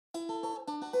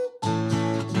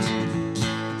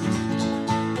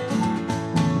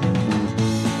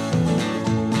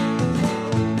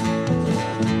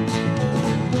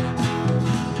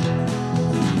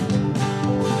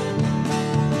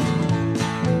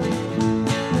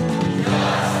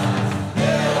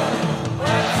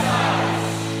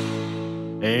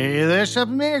Shop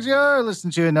Maniacs, you're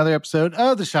listening to another episode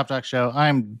of the Shop Talk Show.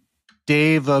 I'm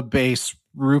Dave Base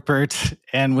Rupert,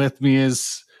 and with me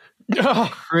is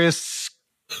Chris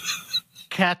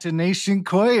Catanation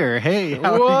Coyer. Hey,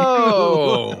 how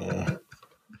are you?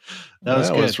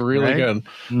 That was really right?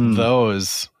 good.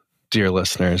 Those, dear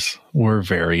listeners, were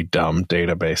very dumb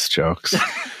database jokes.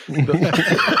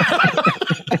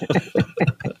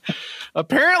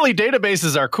 Apparently,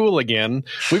 databases are cool again.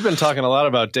 We've been talking a lot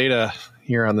about data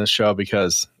here on this show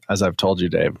because, as I've told you,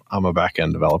 Dave, I'm a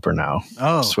back-end developer now.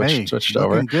 Oh, switched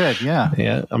over. Good, yeah.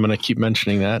 Yeah, I'm going to keep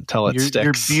mentioning that till it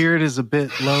sticks. Your beard is a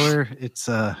bit lower. It's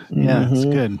it's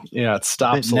good. Yeah, it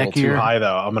stops a little too high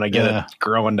though. I'm going to get it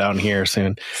growing down here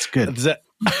soon. It's good.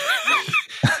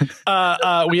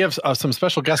 We have some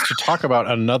special guests to talk about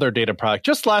another data product.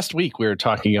 Just last week, we were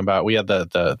talking about, we had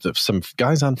the some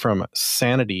guys on from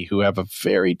Sanity who have a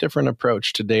very different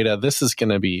approach to data. This is going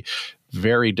to be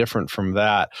very different from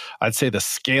that. I'd say the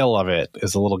scale of it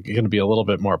is going to be a little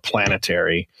bit more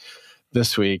planetary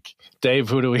this week. Dave,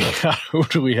 who do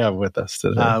we have with us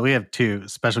today? We have two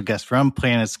special guests from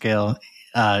PlanetScale.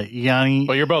 Yanni.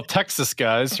 Well, you're both Texas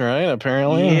guys, right?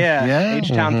 Apparently. Yeah.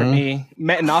 H-Town for me.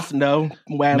 Met in Austin, though.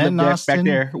 When I lived back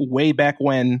there, way back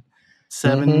when.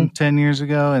 10 years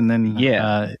ago. And then,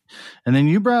 and then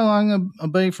you brought along a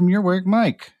buddy from your work,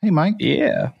 Mike. Hey, Mike.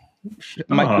 Yeah.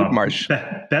 Mike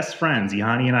Goodmarsh. Best friends.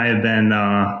 Yanni and I have been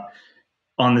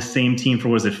on the same team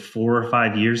for, 4 or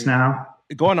 5 years now?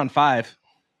 Going on 5.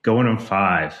 Going on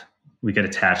 5. We get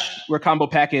attached. We're a combo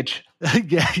package.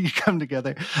 Yeah, you come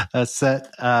together. A set.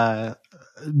 Well,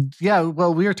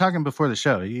 we were talking before the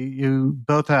show. You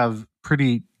both have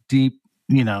pretty deep,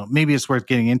 maybe it's worth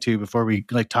getting into before we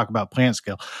talk about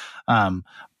PlanetScale.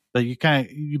 But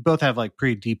you both have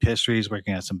pretty deep histories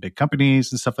working at some big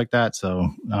companies and stuff like that. So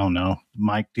I don't know,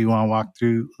 Mike, do you want to walk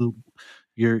through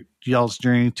y'all's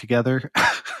journey together?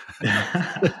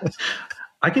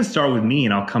 I can start with me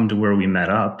and I'll come to where we met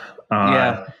up.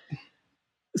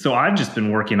 So I've just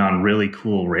been working on really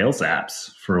cool Rails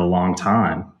apps for a long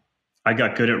time. I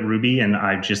got good at Ruby and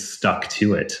I just stuck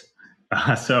to it.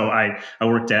 So I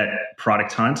worked at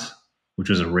Product Hunt, which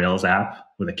was a Rails app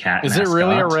with a cat. Is it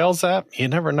really a Rails app? You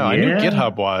never know. Yeah. I knew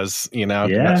GitHub was,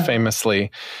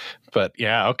 famously. But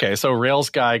yeah, okay. So Rails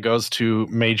guy goes to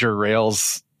major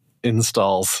Rails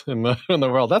installs in the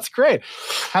world. That's great.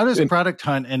 How does Product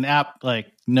Hunt, an app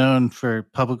known for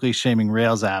publicly shaming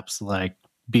Rails apps,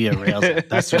 be a Rails app?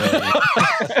 That's really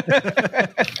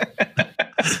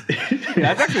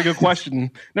that's actually a good question.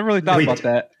 Never really thought about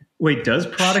that. Wait, does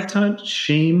Product Hunt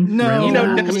shame? No, Rails?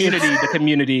 the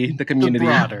community, the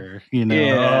broader,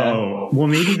 Yeah. Oh, well,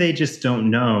 maybe they just don't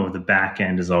know the back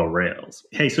end is all Rails.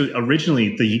 Hey, so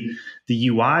originally the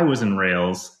UI was in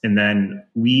Rails, and then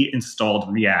we installed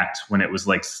React when it was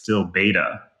still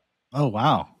beta. Oh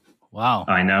wow!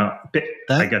 I know.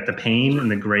 I got the pain and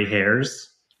the gray hairs.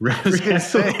 I was going to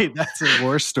say, that's a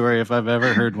war story if I've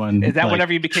ever heard one. Is that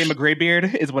whenever you became a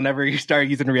graybeard? Is whenever you started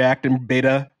using React in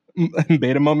beta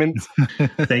moments?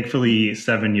 Thankfully,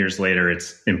 7 years later,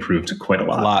 it's improved quite a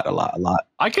lot. A lot.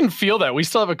 I can feel that. We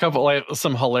still have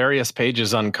some hilarious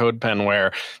pages on CodePen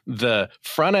where the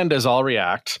front end is all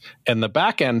React and the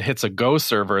back end hits a Go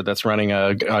server that's running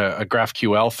a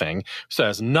GraphQL thing. So it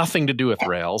has nothing to do with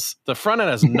Rails. The front end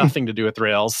has nothing to do with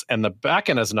Rails and the back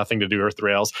end has nothing to do with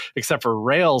Rails, except for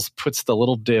Rails puts the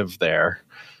little div there.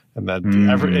 And then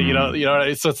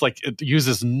so it's it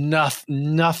uses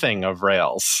nothing of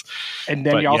Rails. And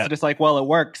then you're also just well, it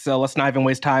works, so let's not even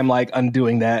waste time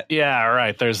undoing that. Yeah,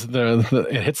 right. There's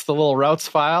it hits the little routes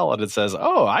file and it says,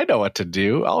 "Oh, I know what to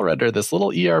do. I'll render this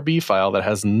little ERB file that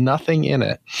has nothing in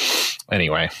it."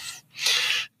 Anyway.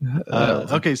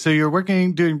 Okay, so you're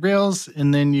doing Rails,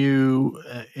 and then you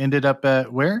ended up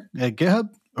at where? At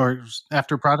GitHub or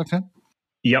after Product Hunt?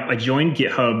 Yep, I joined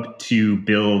GitHub to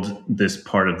build this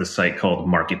part of the site called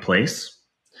Marketplace.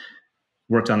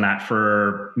 Worked on that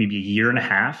for maybe a year and a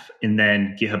half, and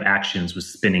then GitHub Actions was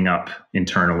spinning up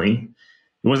internally.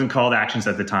 It wasn't called Actions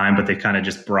at the time, but they kind of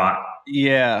just brought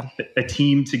a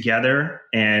team together,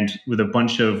 and with a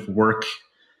bunch of work,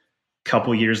 a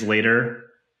couple years later,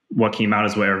 what came out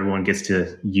is what everyone gets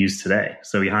to use today.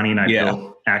 So Yanni and I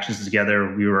built Actions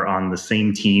together. We were on the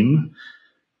same team.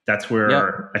 That's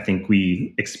where I think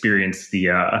we experienced the,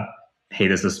 hey,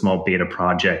 this is a small beta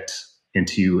project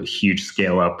into huge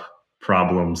scale up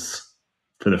problems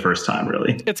for the first time,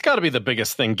 really. It's got to be the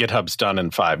biggest thing GitHub's done in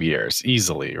 5 years,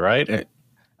 easily, right?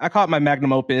 I call it my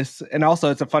magnum opus. And also,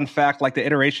 it's a fun fact, the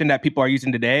iteration that people are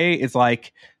using today is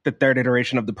the third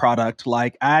iteration of the product.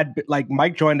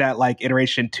 Mike joined at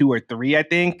iteration 2 or 3, I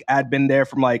think. I'd been there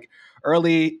from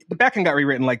early, the backend got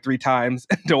rewritten like 3 times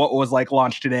to what was like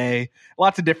launched today.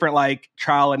 Lots of different like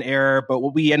trial and error, but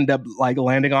what we ended up like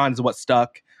landing on is what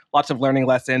stuck. Lots of learning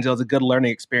lessons. It was a good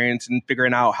learning experience and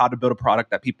figuring out how to build a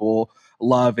product that people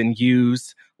love and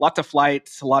use. Lots of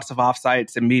flights, lots of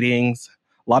offsites and meetings,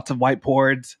 lots of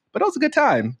whiteboards, but it was a good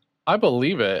time. I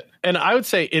believe it. And I would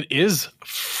say it is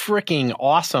freaking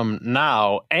awesome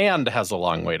now and has a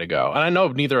long way to go. And I know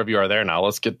neither of you are there now.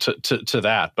 Let's get to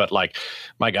that. But like,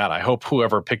 my God, I hope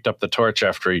whoever picked up the torch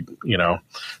after,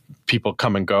 people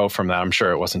come and go from that. I'm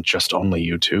sure it wasn't just only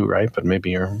you two, right? But maybe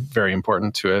you're very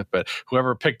important to it. But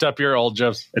whoever picked up your old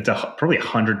jobs. It's probably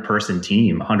 100-person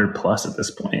team, 100 plus at this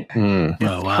point.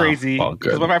 It's crazy.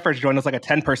 Because when I first joined, it was like a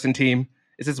 10-person team.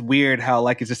 It's just weird how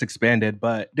like it's just expanded,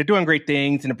 but they're doing great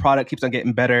things and the product keeps on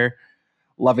getting better.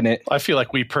 Loving it. I feel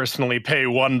like we personally pay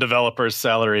one developer's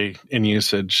salary in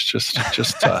usage, just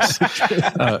us.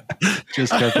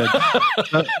 Just joking.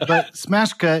 But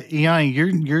Smashka, Yanni,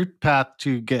 your path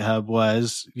to GitHub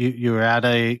was you were at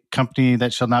a company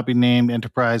that shall not be named,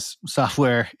 Enterprise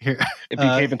Software here. If you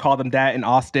can even call them that, in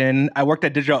Austin. I worked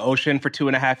at DigitalOcean for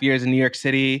 2.5 years in New York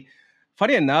City.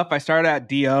 Funny enough, I started at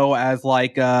DO as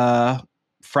like a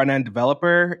front-end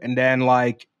developer, and then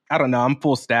like, I don't know, I'm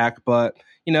full stack, but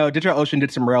DigitalOcean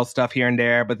did some Rails stuff here and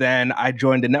there, but then I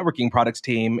joined the networking products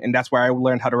team, and that's where I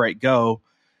learned how to write Go.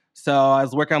 So I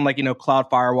was working on like, cloud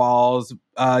firewalls,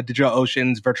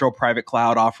 DigitalOcean's virtual private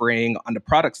cloud offering on the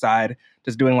product side,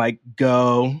 just doing like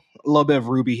Go, a little bit of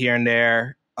Ruby here and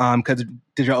there, because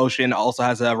DigitalOcean also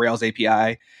has a Rails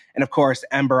API, and of course,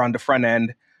 Ember on the front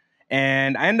end.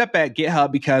 And I ended up at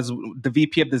GitHub because the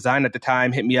VP of design at the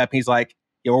time hit me up. He's like,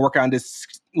 we're working on this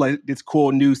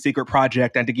cool new secret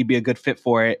project. I think you'd be a good fit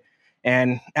for it.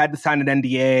 And I had to sign an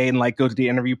NDA and like go to the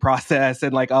interview process.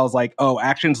 And like, I was like, oh,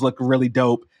 actions look really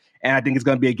dope. And I think it's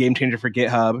going to be a game changer for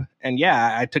GitHub. And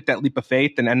yeah, I took that leap of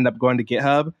faith and ended up going to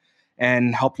GitHub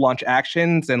and helped launch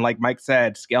actions. And like Mike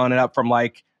said, scaling it up from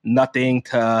like nothing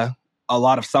to a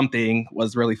lot of something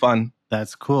was really fun.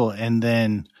 That's cool. And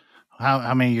then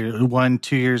how many years,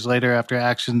 1-2 years later after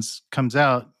actions comes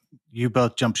out, you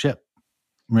both jump ship.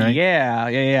 Right.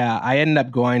 Yeah. I ended up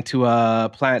going to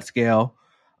PlanetScale.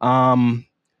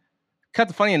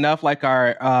 Because funny enough, like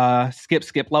our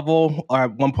skip level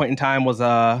at one point in time was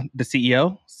the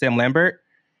CEO, Sam Lambert.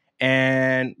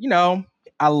 And,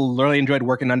 I really enjoyed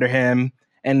working under him.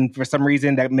 And for some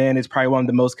reason, that man is probably one of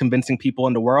the most convincing people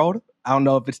in the world. I don't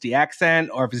know if it's the accent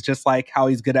or if it's just like how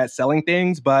he's good at selling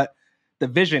things, but the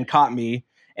vision caught me.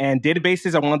 And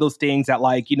databases are one of those things that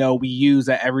like, we use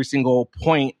at every single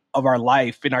point of our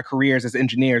life in our careers as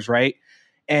engineers, right?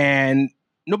 And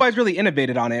nobody's really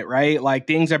innovated on it, right? Like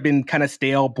things have been kind of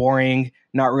stale, boring,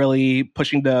 not really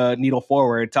pushing the needle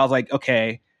forward. So I was like,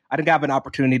 okay, I think I have an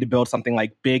opportunity to build something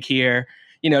like big here.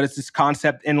 There's this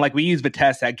concept, and like we use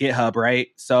Vitess at GitHub, right?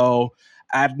 So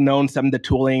I've known some of the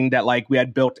tooling that like we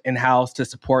had built in-house to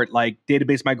support like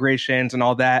database migrations and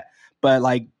all that. But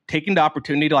like taking the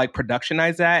opportunity to like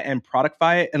productionize that and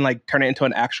productify it and like turn it into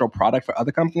an actual product for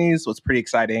other companies was pretty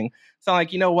exciting. So I'm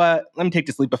like, you know what? Let me take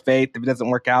this leap of faith. If it doesn't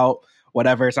work out,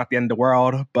 whatever, it's not the end of the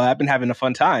world. But I've been having a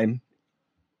fun time.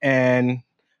 And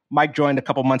Mike joined a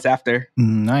couple months after.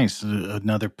 Nice.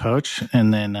 Another poach.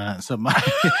 And then, so Mike,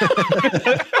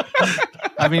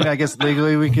 I mean, I guess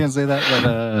legally we can't say that,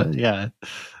 but yeah.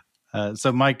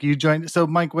 So Mike, you joined. So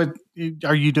Mike, what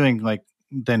are you doing? Like,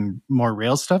 then more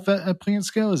Rails stuff at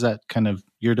PlanetScale? Is that kind of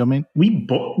your domain? We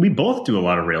both do a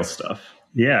lot of Rails stuff.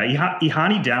 Yeah,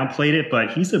 Ihani downplayed it,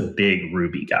 but he's a big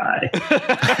Ruby guy.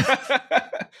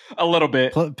 A little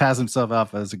bit. Pass himself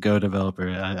off as a Go developer.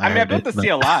 I built the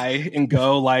CLI in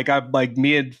Go. Like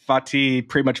me and Fatih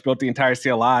pretty much built the entire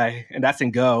CLI, and that's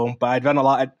in Go. But I've done a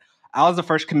lot. I was the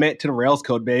first commit to the Rails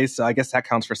code base, so I guess that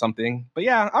counts for something. But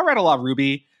yeah, I read a lot of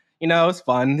Ruby. It's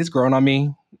fun. It's grown on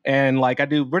me. And like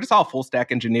we're just all full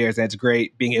stack engineers, and it's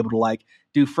great being able to like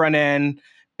do front end,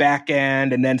 back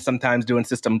end, and then sometimes doing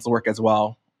systems work as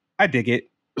well. I dig it.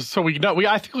 So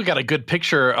I think we got a good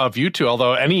picture of you two.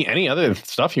 Although any other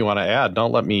stuff you want to add,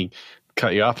 don't let me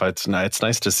cut you off. It's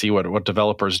nice to see what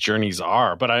developers' journeys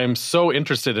are. But I am so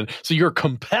interested in. So you're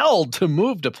compelled to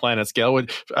move to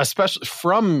PlanetScale, especially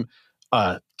from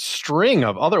a string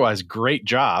of otherwise great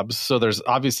jobs. So there's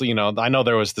obviously, I know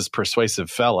there was this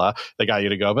persuasive fella that got you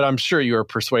to go, but I'm sure you were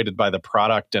persuaded by the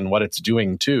product and what it's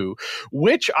doing too,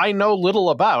 which I know little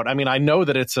about. I mean, I know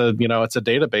that it's a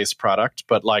database product,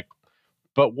 but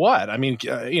what? I mean,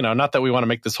 not that we want to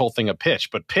make this whole thing a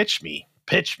pitch, but pitch me.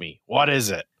 What is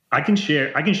it? I can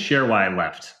share why I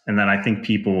left, and then I think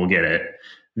people will get it.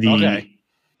 Okay.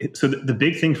 So the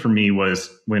big thing for me was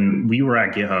when we were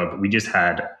at GitHub, we just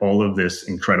had all of this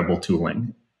incredible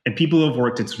tooling. And people who have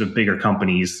worked at sort of bigger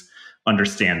companies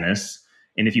understand this.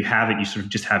 And if you haven't, you sort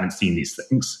of just haven't seen these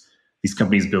things. These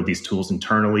companies build these tools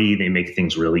internally. They make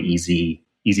things really easy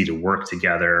to work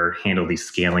together, handle these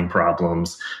scaling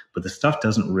problems. But the stuff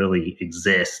doesn't really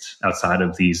exist outside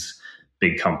of these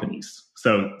big companies.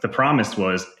 So the promise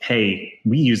was, hey,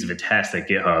 we use Vitess at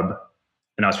GitHub,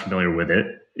 and I was familiar with it.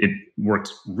 It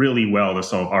worked really well to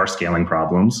solve our scaling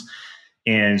problems.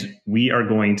 And we are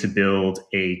going to build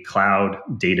a cloud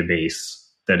database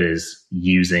that is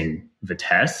using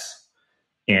Vitess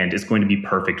and is going to be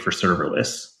perfect for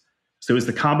serverless. So it's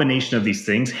the combination of these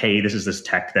things. Hey, this is this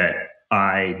tech that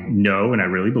I know and I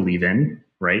really believe in,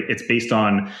 right? It's based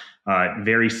on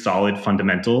very solid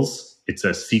fundamentals. It's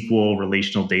a SQL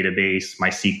relational database,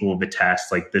 MySQL, Vitess.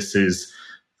 Like this is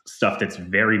stuff that's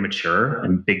very mature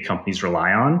and big companies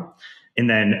rely on. And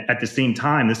then at the same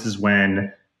time, this is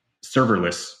when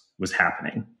serverless was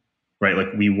happening, right? Like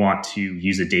we want to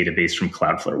use a database from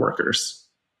Cloudflare workers.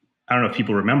 I don't know if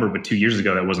people remember, but 2 years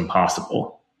ago that wasn't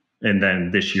possible. And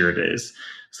then this year it is.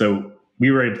 So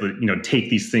we were able to, take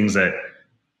these things that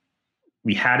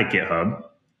we had at GitHub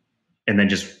and then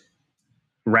just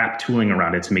wrap tooling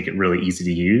around it to make it really easy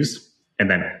to use. And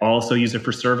then also use it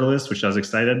for serverless, which I was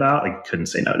excited about. Like, couldn't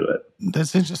say no to it.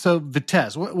 That's interesting. So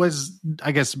Vitess, what was,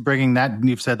 I guess, bringing that,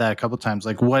 you've said that a couple of times,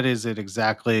 like, what is it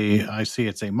exactly? I see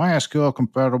it's a MySQL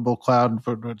compatible cloud,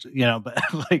 but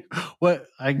like,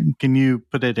 can you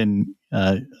put it in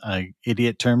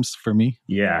idiot terms for me?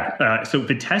 Yeah. So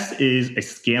Vitess is a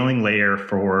scaling layer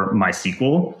for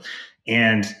MySQL,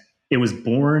 and it was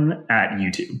born at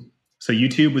YouTube. So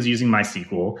YouTube was using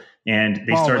MySQL, and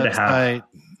they started to have...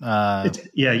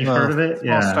 you've heard of it?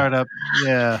 Small startup.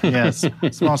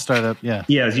 Small startup. Yeah.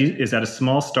 Yeah, it's at a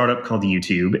small startup called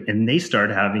YouTube, and they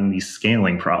started having these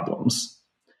scaling problems.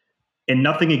 And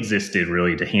nothing existed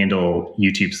really to handle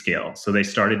YouTube scale. So they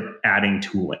started adding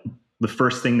tooling. The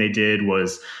first thing they did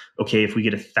was, okay, if we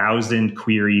get 1,000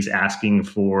 queries asking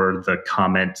for the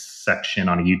comment section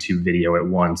on a YouTube video at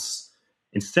once,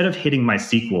 instead of hitting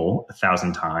MySQL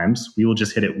 1,000 times, we will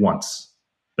just hit it once,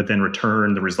 but then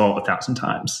return the result 1,000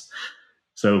 times.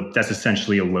 So that's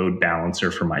essentially a load balancer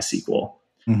for MySQL.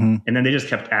 Mm-hmm. And then they just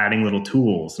kept adding little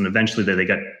tools. And eventually they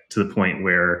got to the point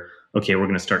where, okay, we're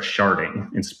going to start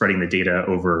sharding and spreading the data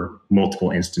over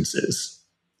multiple instances.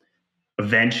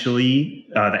 Eventually,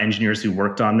 the engineers who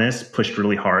worked on this pushed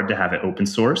really hard to have it open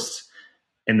source.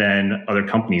 And then other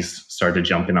companies started to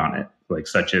jump in on it, like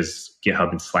such as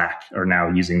GitHub and Slack are now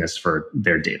using this for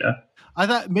their data. I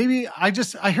thought maybe I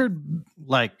heard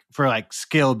like for like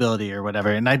scalability or whatever,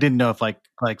 and I didn't know if like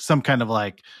some kind of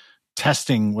like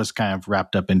testing was kind of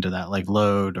wrapped up into that, like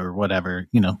load or whatever,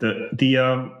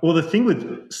 The thing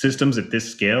with systems at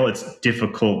this scale, it's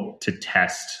difficult to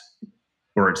test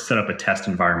or set up a test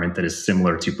environment that is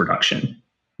similar to production,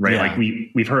 right? Yeah. Like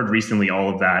we've heard recently all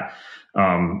of that.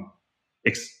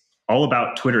 It's all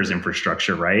about Twitter's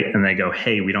infrastructure, right? And they go,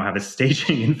 hey, we don't have a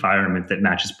staging environment that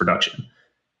matches production.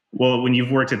 Well, when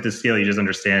you've worked at this scale, you just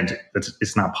understand that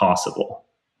it's not possible.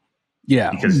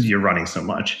 Yeah, because you're running so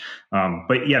much.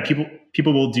 But yeah,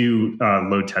 people will do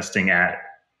load testing at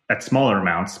smaller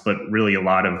amounts, but really a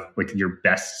lot of like your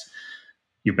best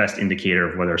indicator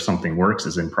of whether something works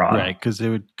is in prod. Right, because it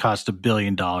would cost $1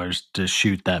 billion to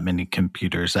shoot that many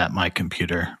computers at my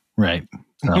computer. Right.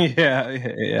 So.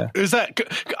 Yeah. Is that?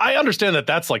 I understand that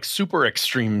that's like super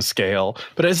extreme scale,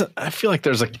 but I feel like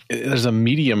there's a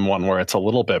medium one where it's a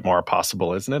little bit more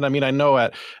possible, isn't it? I mean, I know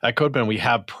at CodePen we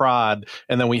have prod,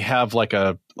 and then we have like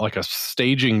a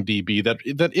staging DB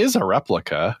that is a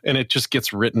replica, and it just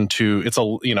gets written to it's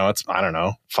I don't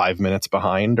know 5 minutes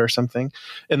behind or something,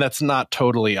 and that's not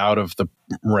totally out of the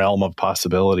realm of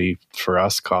possibility for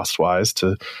us cost wise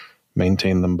to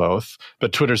maintain them both.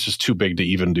 But Twitter's just too big to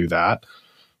even do that.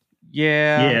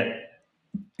 Yeah.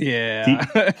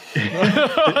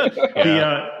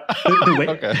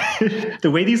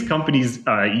 The way these companies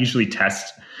usually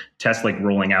test like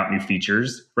rolling out new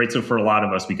features, right? So for a lot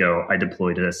of us, we go, I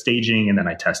deployed it as staging and then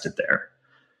I test it there.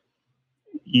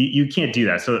 You can't do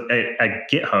that. So at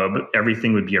GitHub,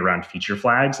 everything would be around feature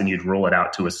flags, and you'd roll it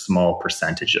out to a small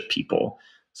percentage of people.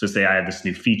 So say I have this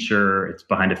new feature, it's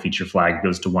behind a feature flag, it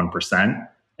goes to 1%.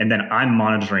 And then I'm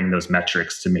monitoring those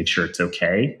metrics to make sure it's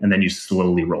okay. And then you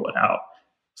slowly roll it out.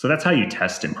 So that's how you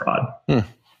test in prod.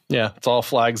 Yeah, it's all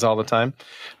flags all the time.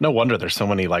 No wonder there's so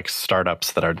many like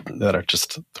startups that are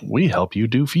just, we help you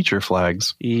do feature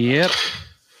flags. Yep.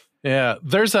 Yeah,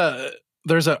 there's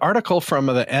there's an article from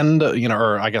the end,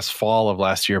 or I guess fall of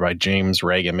last year by James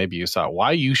Reagan. Maybe you saw it,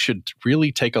 why you should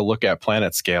really take a look at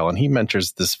PlanetScale. And he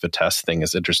mentions this Vitess thing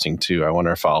is interesting too. I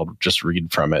wonder if I'll just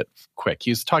read from it quick.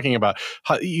 He's talking about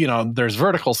how, there's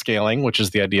vertical scaling, which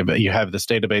is the idea that you have this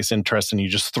database interest and you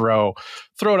just throw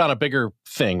it on a bigger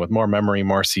thing with more memory,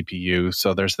 more CPU.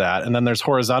 So there's that. And then there's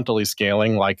horizontally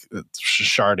scaling, like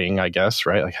sharding, I guess,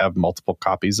 right? Like have multiple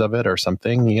copies of it or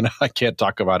something. I can't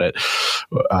talk about it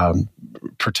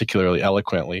particularly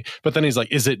eloquently. But then he's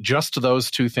like, is it just those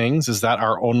two things? Is that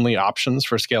our only options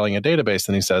for scaling a database?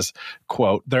 And he says,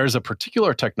 quote, there's a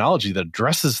particular technology that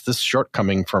addresses this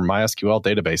shortcoming for MySQL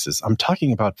databases. I'm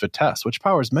talking about Vitess, which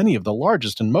powers many of the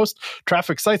largest and most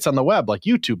traffic sites on the web, like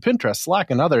YouTube, Pinterest, Slack,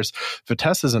 and others.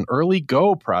 Vitess is an early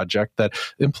Go project that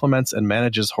implements and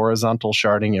manages horizontal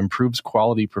sharding, improves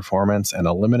quality performance, and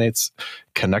eliminates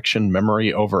connection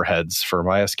memory overheads for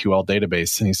MySQL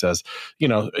database. And he says,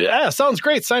 yeah, sounds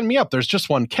great. Sign me up. There's just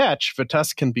one catch.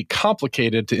 Vitess can be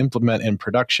complicated to implement in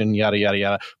production, yada, yada,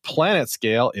 yada.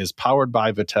 PlanetScale is powered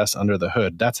by Vitess under the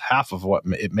hood. That's half of what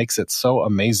it makes it so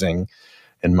amazing,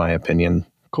 in my opinion.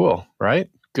 Cool, right?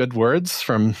 Good words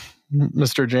from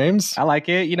Mr. James. I like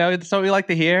it. It's what we like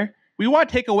to hear. We want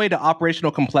to take away the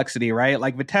operational complexity, right?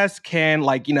 Like Vitess can,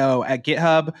 at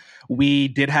GitHub, we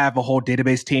did have a whole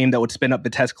database team that would spin up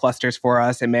Vitess clusters for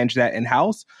us and manage that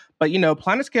in-house. But,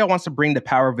 PlanetScale wants to bring the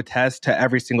power of Vitess to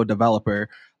every single developer.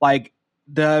 Like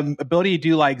the ability to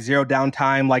do zero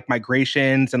downtime,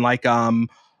 migrations and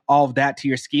all of that to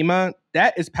your schema,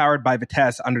 that is powered by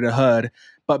Vitess under the hood.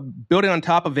 But building on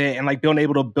top of it and being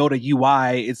able to build a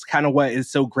UI is kind of what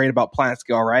is so great about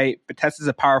PlanetScale, right? Vitess is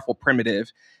a powerful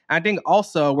primitive. I think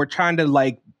also we're trying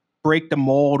to break the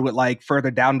mold with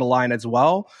further down the line as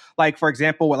well. For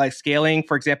example, with scaling,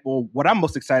 what I'm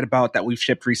most excited about that we've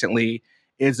shipped recently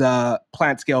is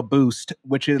PlanetScale Boost,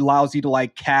 which allows you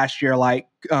to cache your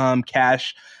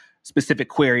cache specific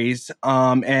queries.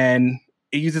 And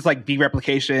it uses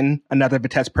vReplication, another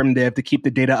Vitess primitive, to keep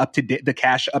the data the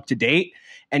cache up to date.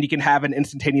 And you can have an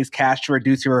instantaneous cache to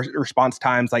reduce your response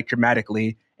times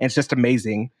dramatically. And it's just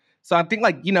amazing. So I think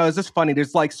it's just funny.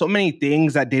 There's so many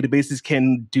things that databases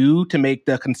can do to make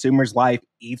the consumer's life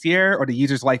easier or the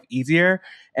user's life easier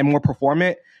and more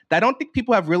performant that I don't think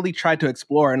people have really tried to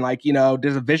explore. And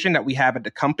there's a vision that we have at the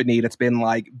company that's been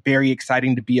very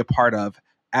exciting to be a part of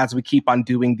as we keep on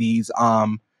doing these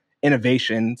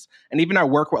innovations. And even our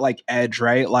work with Edge,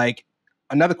 right?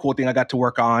 Another cool thing I got to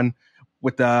work on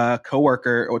with a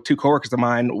coworker or two coworkers of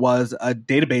mine was a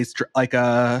database,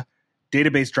 a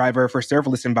database driver for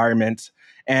serverless environments.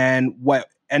 And what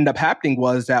ended up happening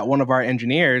was that one of our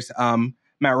engineers, Matt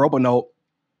Robonote,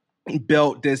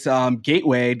 built this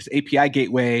gateway, this API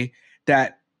gateway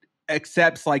that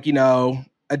accepts a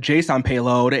JSON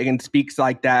payload and speaks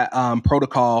that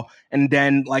protocol, and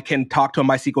then can talk to a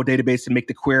MySQL database to make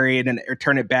the query and then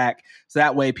return it back. So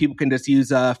that way people can just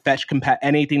use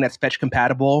anything that's fetch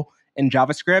compatible in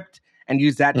JavaScript and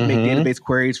use that to make database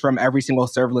queries from every single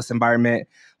serverless environment.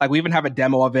 We even have a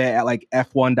demo of it at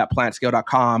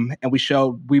f1.planetscale.com, and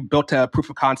we built a proof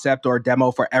of concept or a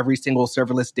demo for every single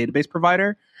serverless database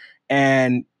provider.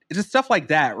 And it's just stuff like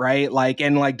that, right?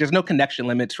 There's no connection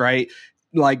limits, right?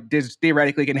 There's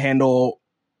theoretically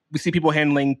we see people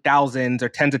handling thousands or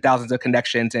tens of thousands of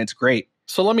connections, and it's great.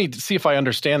 So let me see if I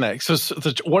understand that. So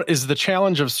what is the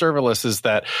challenge of serverless is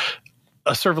that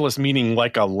a serverless meaning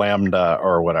a Lambda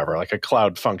or whatever, a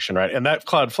cloud function, right? And that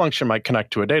cloud function might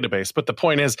connect to a database. But the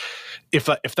point is, if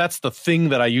that's the thing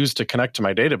that I use to connect to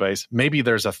my database, maybe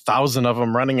there's 1,000 of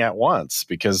them running at once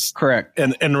because correct.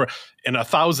 And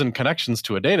 1,000 connections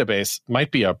to a database might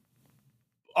be a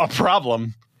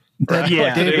problem. Right?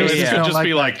 Yeah, It could just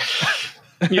be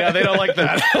yeah, they don't like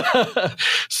that.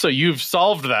 So you've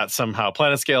solved that somehow.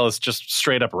 PlanetScale is just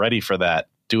straight up ready for that.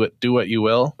 Do what you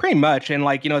will. Pretty much. And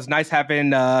it's nice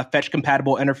having a fetch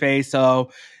compatible interface.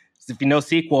 So if you know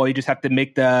SQL, you just have to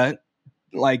make the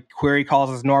query calls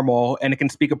as normal, and it can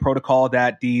speak a protocol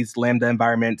that these Lambda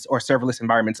environments or serverless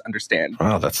environments understand.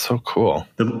 Wow, that's so cool.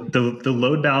 The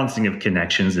load balancing of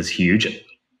connections is huge.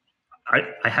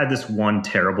 I had this one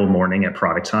terrible morning at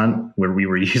Product Hunt where we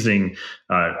were using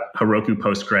Heroku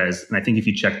Postgres, and I think if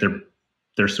you check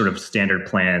their sort of standard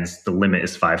plans, the limit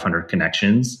is 500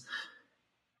 connections.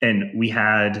 And we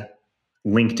had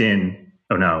Linkin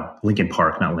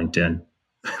Park, not LinkedIn.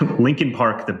 Linkin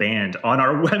Park, the band, on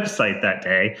our website that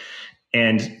day.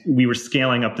 And we were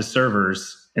scaling up the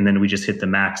servers, and then we just hit the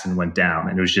max and went down.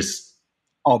 And it was just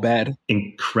all bad.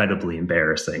 Incredibly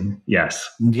embarrassing. Yes.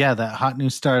 Yeah, that hot new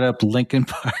startup, Linkin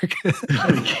Park.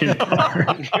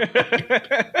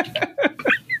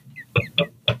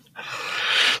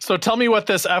 So So tell me what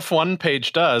this F1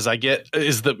 page does.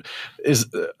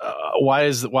 Why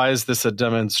is this a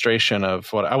demonstration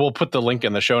of what I will put the link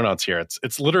in the show notes here.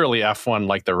 It's literally F1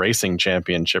 like the racing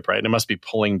championship, right? And it must be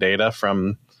pulling data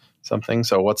from something.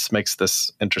 So what makes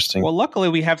this interesting? Well, luckily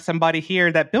we have somebody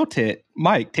here that built it.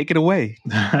 Mike, take it away.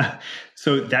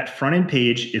 So that front end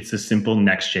page, it's a simple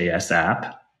Next.js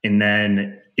app. And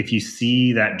then if you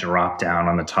see that drop down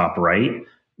on the top right,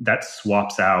 that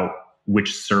swaps out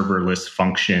which serverless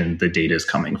function the data is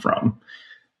coming from.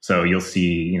 So you'll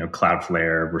see,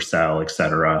 Cloudflare, Vercel, et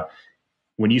cetera.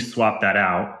 When you swap that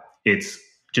out, it's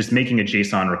just making a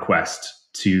JSON request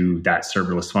to that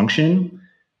serverless function.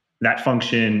 That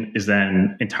function is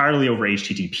then entirely over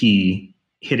HTTP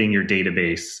hitting your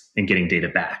database and getting data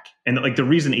back. And the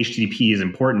reason HTTP is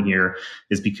important here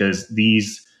is because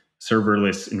these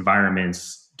serverless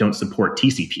environments don't support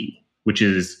TCP, which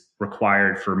is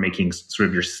required for making sort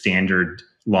of your standard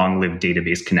long-lived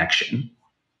database connection.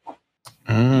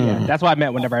 Yeah, that's what I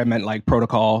meant whenever I meant like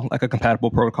protocol, like a compatible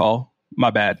protocol.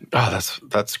 My bad. Oh,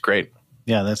 that's great.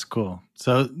 Yeah, that's cool.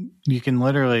 So you can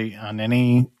literally on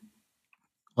any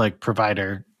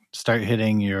provider start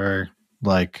hitting your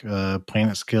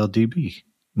PlanetScale DB.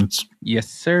 Yes,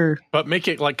 sir. But make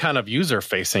it kind of user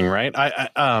facing, right?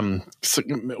 So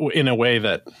in a way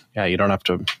that you don't have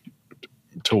to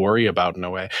worry about in a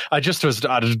way. I just was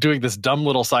doing this dumb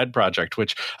little side project,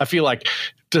 which I feel like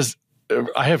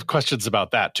I have questions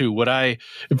about that too. I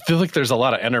feel like there's a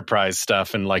lot of enterprise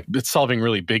stuff and it's solving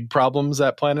really big problems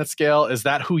at PlanetScale. Is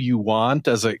that who you want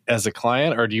as a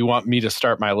client, or do you want me to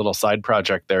start my little side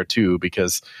project there too?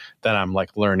 Because then I'm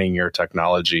learning your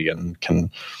technology and can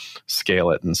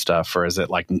scale it and stuff, or is it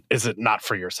not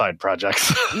for your side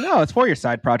projects? No, it's for your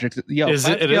side projects. Is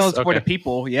it? It is is for the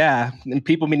people, and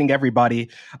people meaning everybody.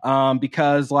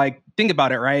 Because think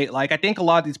about it, right? I think a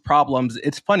lot of these problems.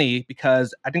 It's funny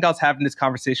because I think I was having this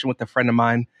conversation with a friend of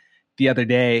mine the other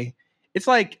day. It's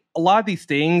a lot of these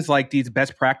things, these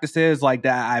best practices, that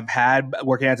I've had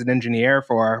working as an engineer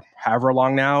for however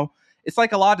long now. It's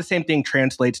a lot of the same thing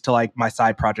translates to my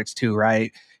side projects too,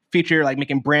 right? Feature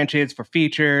making branches for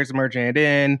features, merging it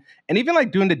in, and even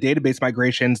doing the database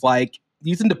migrations,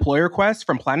 using deploy requests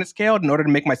from PlanetScale in order to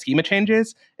make my schema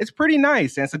changes. It's pretty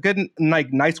nice, and it's a good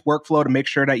nice workflow to make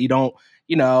sure that you don't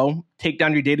take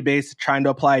down your database trying to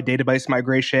apply a database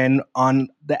migration on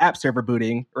the app server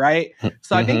booting, right?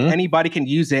 So I think anybody can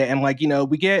use it, and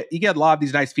you get a lot of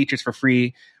these nice features for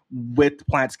free with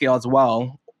PlanetScale as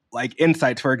well.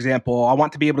 Insights, for example. I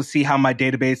want to be able to see how my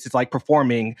database is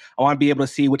performing. I want to be able to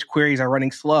see which queries are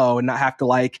running slow and not have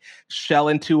to shell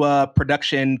into a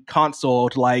production console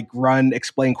to run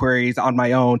explain queries on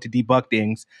my own to debug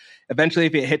things. Eventually,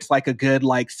 if it hits a good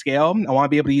scale, I want to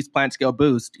be able to use PlanetScale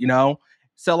Boost,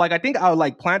 So I think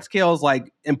PlanetScale is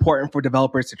important for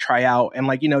developers to try out. And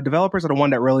developers are the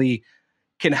one that really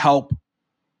can help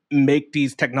make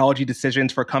these technology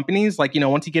decisions for companies.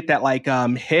 Once you get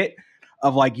that hit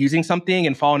of using something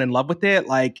and falling in love with it,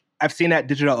 I've seen at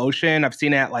DigitalOcean, I've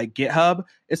seen at GitHub.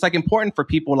 It's important for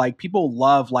people. People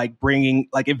love bringing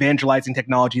evangelizing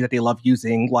technology that they love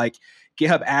using.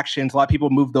 GitHub Actions, a lot of people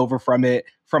moved over from it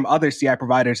from other CI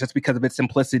providers just because of its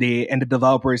simplicity, and the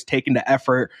developers taking the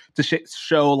effort to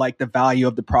show the value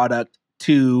of the product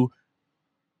to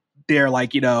their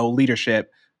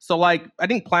leadership. So I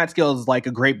think PlanetScale is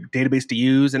a great database to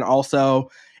use, and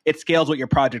also it scales with your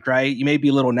project, right? You may be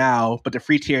little now, but the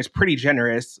free tier is pretty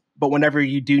generous. But whenever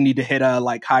you do need to hit a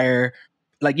higher,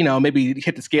 maybe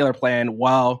hit the scalar plan,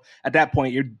 well, at that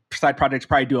point, your side project's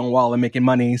probably doing well and making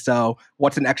money. So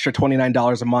what's an extra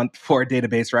 $29 a month for a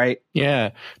database, right? Yeah.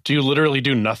 Do you literally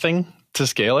do nothing to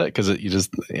scale it? Because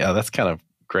that's kind of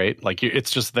great.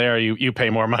 It's just there. You pay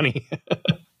more money.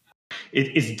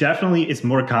 It's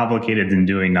more complicated than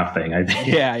doing nothing, I think.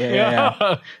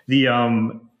 Yeah.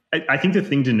 I think the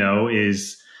thing to know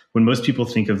is when most people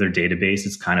think of their database,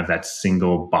 it's kind of that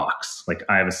single box.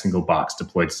 I have a single box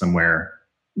deployed somewhere.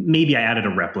 Maybe I added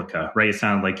a replica, right? It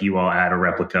sounded like you all add a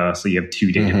replica, so you have two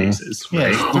databases,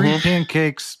 right? Yeah, 3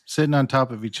 pancakes sitting on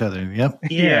top of each other. Yep.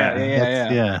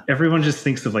 Yeah. Everyone just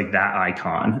thinks of that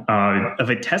icon. Of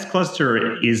a test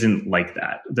cluster isn't like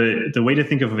that. The way to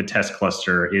think of a test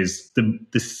cluster is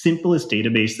the simplest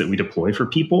database that we deploy for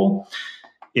people.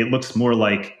 It looks more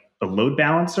like a load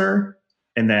balancer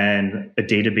and then a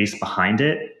database behind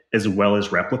it, as well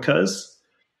as replicas.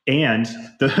 And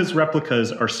those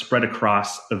replicas are spread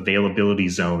across availability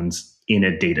zones in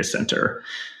a data center.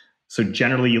 So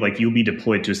generally, you'll be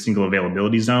deployed to a single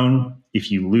availability zone.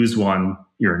 If you lose one,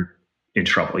 you're in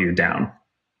trouble, you're down.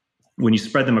 When you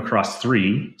spread them across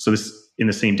 3, so this in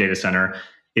the same data center,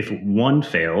 if one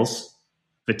fails,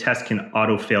 the test can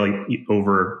auto fail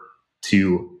over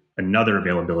to another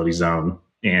availability zone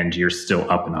and you're still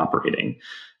up and operating.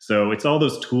 So it's all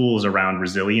those tools around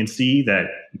resiliency that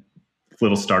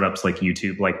little startups like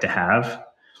YouTube like to have.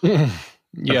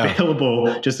 Available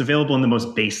in the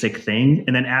most basic thing.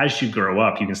 And then as you grow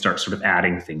up, you can start sort of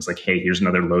adding things like, hey, here's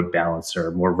another load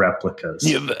balancer, more replicas.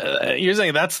 You're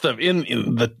saying that's the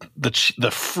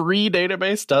free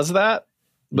database does that?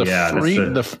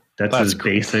 That's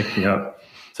basic. Yep.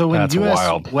 So when that's US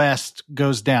wild. West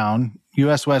goes down,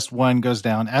 US West 1 goes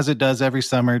down, as it does every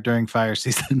summer during fire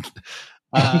season,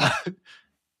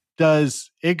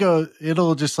 does it go,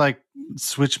 it'll just like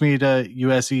switch me to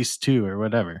US East 2 or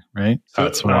whatever, right?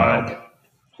 That's wild.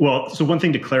 Well, so one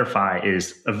thing to clarify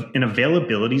is an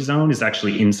availability zone is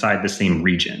actually inside the same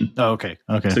region. Oh, okay.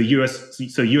 So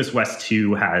US West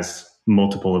 2 has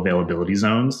multiple availability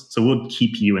zones. So we'll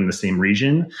keep you in the same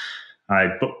region.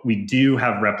 But we do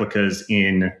have replicas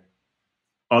in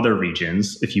other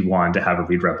regions if you wanted to have a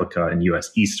read replica in US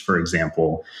East, for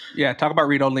example. Yeah, talk about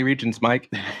read-only regions, Mike.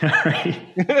 Right.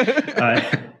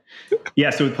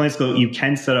 So with PlanetScale, you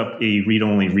can set up a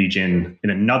read-only region in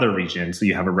another region, so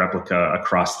you have a replica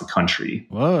across the country.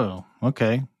 Whoa,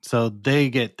 okay. So they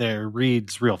get their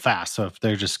reads real fast. So if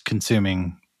they're just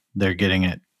consuming, they're getting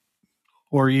it.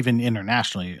 Or even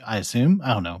internationally, I assume.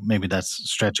 I don't know. Maybe that's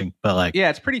stretching, but like... Yeah,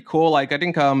 it's pretty cool. Like, I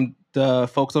think the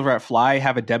folks over at Fly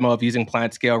have a demo of using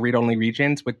PlanetScale read-only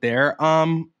regions with their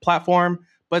platform.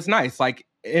 But it's nice. Like,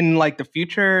 in like the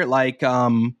future, like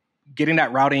getting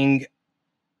that routing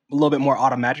a little bit more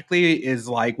automatically is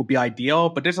like would be ideal.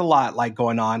 But there's a lot like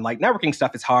going on. Like networking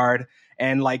stuff is hard.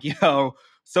 And like, so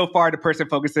far the person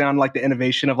focusing on like the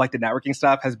innovation of like the networking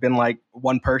stuff has been like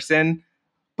one person.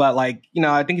 But like,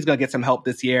 I think he's going to get some help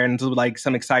this year, and like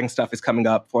some exciting stuff is coming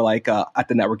up for like at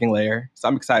the networking layer. So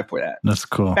I'm excited for that. That's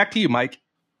cool. Back to you, Mike.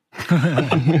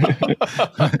 Field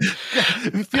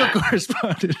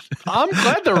correspondent. I'm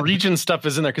glad the region stuff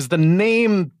is in there because the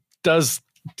name does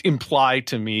imply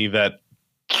to me that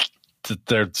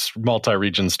there's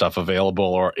multi-region stuff available,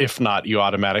 or if not, you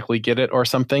automatically get it or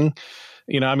something.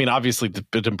 Obviously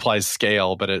it implies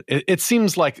scale, but it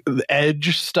seems like the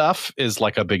edge stuff is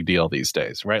like a big deal these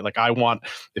days, right? Like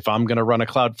if I'm going to run a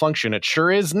cloud function, it sure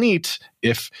is neat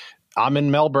if I'm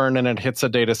in Melbourne and it hits a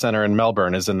data center in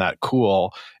Melbourne. Isn't that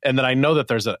cool? And then I know that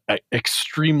there's a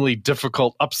extremely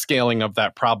difficult upscaling of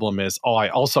that problem is, I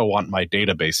also want my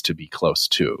database to be close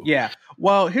too. Yeah.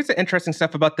 Well, here's the interesting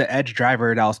stuff about the edge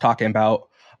driver that I was talking about.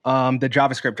 The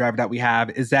JavaScript driver that we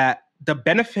have is that the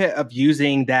benefit of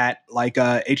using that like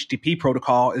HTTP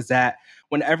protocol is that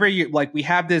whenever you like, we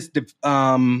have this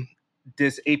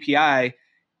this API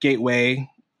gateway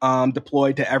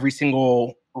deployed to every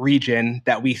single region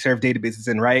that we serve databases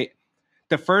in, right?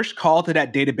 The first call to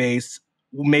that database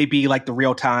may be like the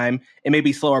real time. It may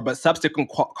be slower, but subsequent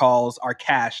calls are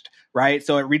cached, right?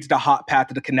 So it reads the hot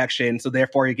path of the connection. So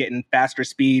therefore you're getting faster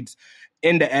speeds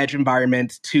in the edge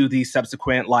environment to the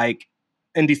subsequent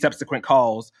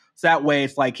calls. So that way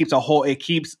it's like it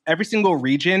keeps every single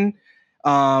region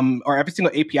or every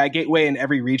single API gateway in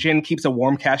every region keeps a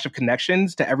warm cache of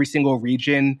connections to every single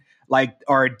region, like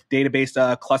our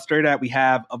database cluster that we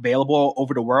have available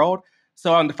over the world.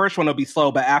 So on the first one, it'll be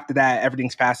slow, but after that,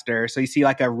 everything's faster. So you see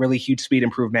like a really huge speed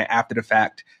improvement after the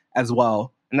fact as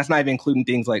well. And that's not even including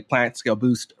things like PlanetScale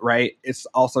Boost, right? It's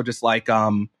also just like,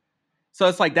 so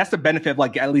it's like, that's the benefit of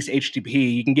like at least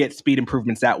HTTP. You can get speed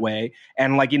improvements that way.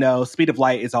 And like, speed of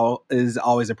light is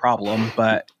always a problem,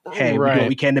 but hey, right. We do what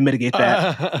we can to mitigate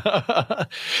that.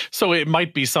 So it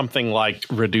might be something like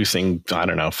reducing,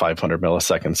 500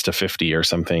 milliseconds to 50 or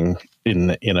something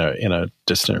in a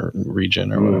distant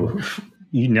region or whatever.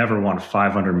 You never want a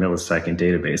 500 millisecond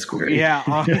database query. Yeah,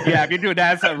 if you're doing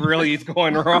that, that really is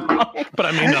going wrong. But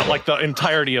I mean, like the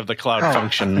entirety of the cloud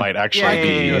function might actually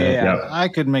be. Yeah. I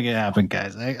could make it happen,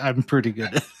 guys. I'm pretty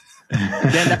good.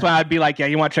 Then that's why I'd be like,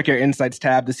 you want to check your Insights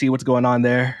tab to see what's going on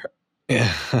there.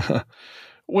 Yeah.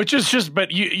 Which is just,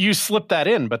 but you slip that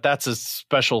in, but that's a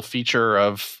special feature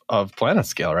of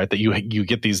PlanetScale, right? That you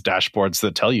get these dashboards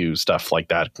that tell you stuff like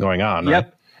that going on. Yep.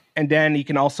 Right? And then you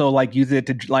can also like use it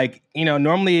to like,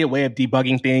 normally a way of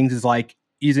debugging things is like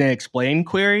using an explain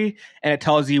query, and it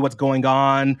tells you what's going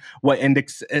on, what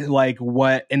indexes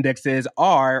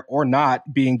are or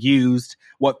not being used,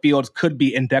 what fields could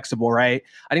be indexable, right?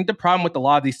 I think the problem with a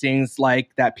lot of these things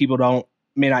like that people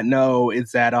may not know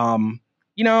is that,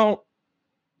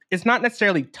 it's not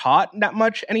necessarily taught that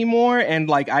much anymore. And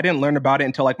like, I didn't learn about it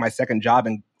until like my second job.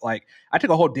 And like, I took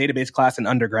a whole database class in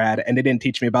undergrad and they didn't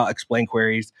teach me about explain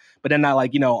queries. But then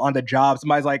on the job,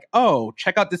 somebody's like, oh,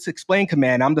 check out this explain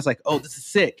command. I'm just like, oh, this is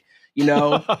sick. you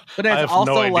know. But I it's have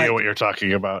also no idea like what you're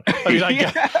talking about. I mean, I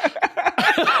get.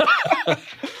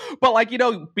 but like, you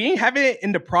know, having it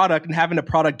in the product and having the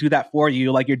product do that for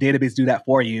you, like your database do that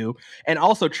for you, and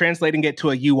also translating it to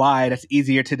a UI that's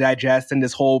easier to digest than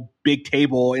this whole big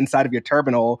table inside of your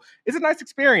terminal is a nice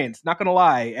experience, not gonna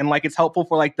lie. And like it's helpful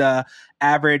for like the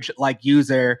average like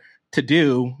user to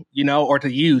do, you know, or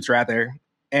to use rather,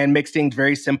 and makes things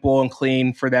very simple and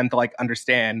clean for them to like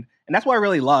understand. And that's what I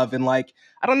really love. And like,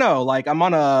 I don't know, like I'm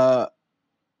on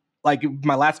like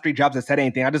my last 3 jobs that said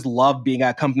anything. I just love being at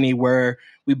a company where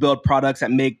we build products that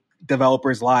make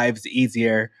developers' lives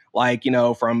easier. Like, you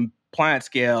know, from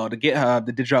PlanetScale to GitHub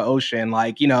to DigitalOcean.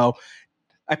 Like, you know,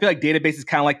 I feel like database is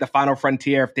kind of like the final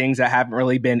frontier of things that haven't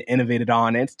really been innovated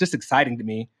on. And it's just exciting to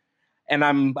me. And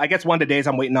I guess one of the days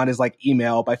I'm waiting on is like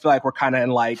email, but I feel like we're kind of in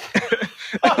like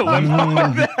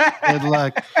Good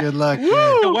luck. Good luck.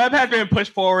 Yeah. The web has been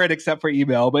pushed forward except for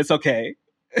email, but it's okay.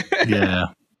 Yeah.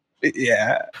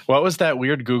 Yeah. What was that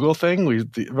weird Google thing?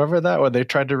 Remember that when they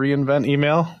tried to reinvent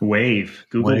email? Wave.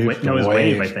 Google. Wave. No, it was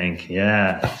Wave, I think.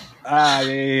 Yeah.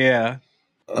 Yeah.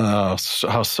 Oh,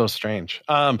 how so strange.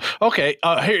 Okay.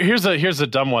 Here's a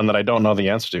dumb one that I don't know the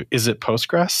answer to. Is it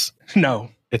Postgres? No.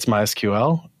 It's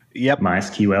MySQL. Yep.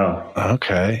 MySQL.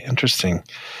 Okay, interesting.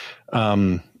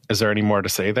 Is there any more to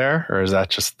say there, or is that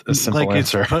just a simple Like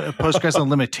answer? Postgres a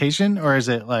limitation, or is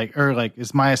it like,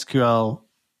 is MySQL?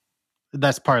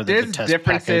 That's part of the There's Vitesse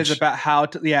differences package. about how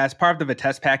to, it's part of the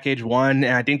Vitesse package one.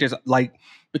 And I think there's like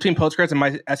between Postgres and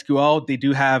MySQL, they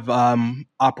do have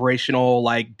operational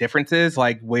like differences,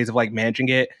 like ways of like managing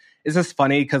it. It's just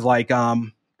funny because like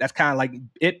that's kind of like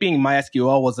it being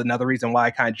MySQL was another reason why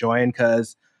I kind of joined,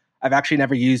 because I've actually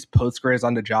never used Postgres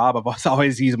on the job. I've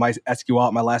always used MySQL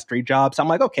at my last 3 jobs. So I'm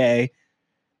like, okay,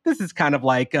 this is kind of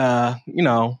like you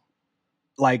know,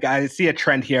 like I see a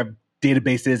trend here of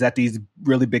databases at these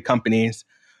really big companies.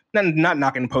 Not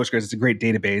knocking Postgres, it's a great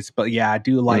database, but yeah, I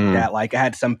do like that. Like I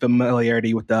had some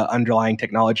familiarity with the underlying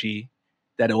technology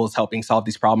that it was helping solve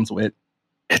these problems with.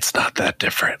 It's not that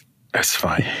different. It's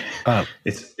fine.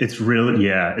 It's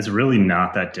really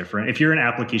not that different. If you're an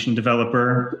application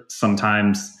developer,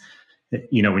 sometimes,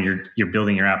 you know, when you're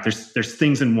building your app, there's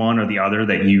things in one or the other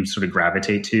that you sort of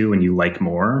gravitate to and you like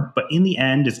more. But in the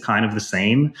end, it's kind of the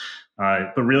same.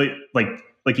 But really, like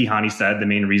Ihani said, the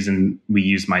main reason we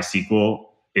use MySQL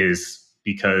is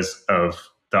because of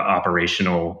the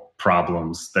operational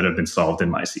problems that have been solved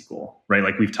in MySQL, right?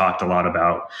 Like we've talked a lot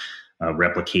about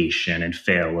replication and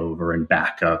failover and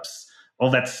backups,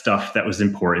 all that stuff that was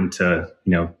important to,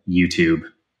 you know, YouTube.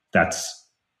 That's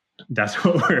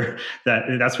what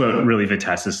really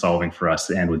Vitesse is solving for us,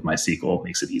 and with MySQL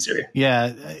makes it easier.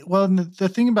 Yeah. Well, the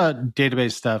thing about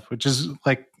database stuff, which is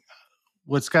like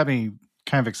what's got me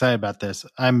kind of excited about this,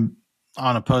 I'm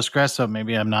on a Postgres, so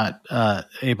maybe I'm not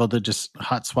able to just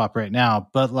hot swap right now,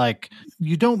 but like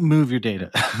you don't move your data.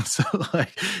 So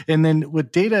like, and then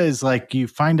with data is like you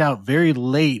find out very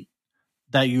late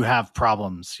that you have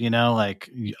problems, you know,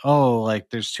 like, oh, like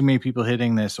there's too many people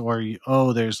hitting this, or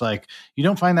there's like, you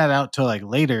don't find that out till like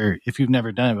later if you've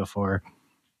never done it before.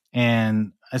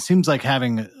 And it seems like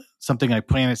having something like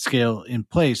PlanetScale in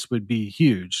place would be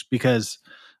huge, because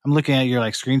I'm looking at your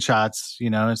like screenshots, you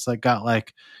know, it's like got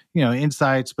like, you know,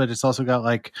 insights, but it's also got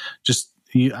like just,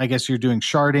 I guess you're doing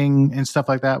sharding and stuff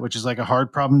like that, which is like a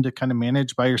hard problem to kind of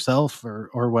manage by yourself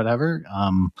or whatever.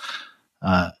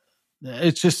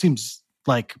 It just seems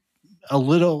like a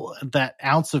little, that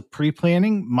ounce of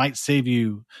pre-planning might save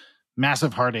you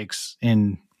massive heartaches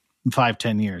in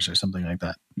 5-10 years or something like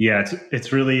that. Yeah,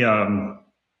 it's really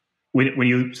when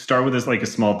you start with this like a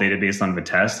small database on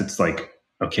Vitesse, it's like,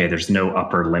 okay, there's no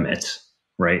upper limit,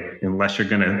 right? Unless you're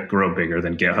going to grow bigger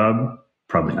than GitHub,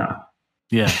 probably not.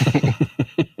 Yeah.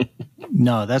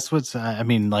 No, that's what's, I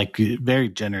mean, like very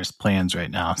generous plans right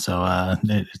now. So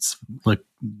it's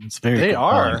very, they compelling.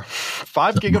 are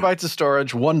 5 gigabytes of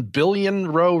storage, 1 billion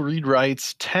row read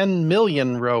writes, 10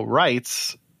 million row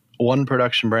writes, 1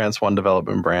 production branch, 1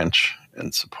 development branch,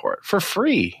 and support for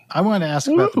free. I want to ask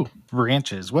about the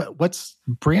branches. What's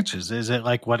branches? Is it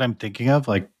like what I'm thinking of?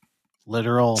 Like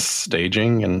literal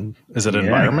staging, and is it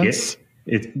environments?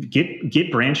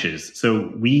 Git branches.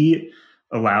 So we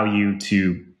allow you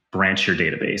to branch your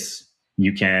database.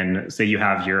 You can say you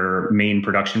have your main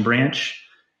production branch.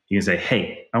 You can say,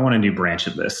 hey, I want a new branch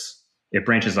of this. It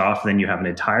branches off. Then you have an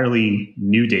entirely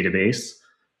new database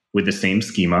with the same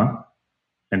schema.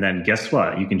 And then guess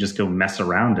what? You can just go mess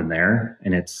around in there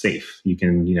and it's safe. You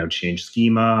can, you know, change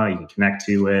schema, you can connect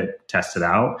to it, test it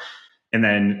out. And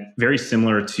then very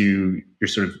similar to your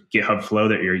sort of GitHub flow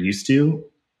that you're used to,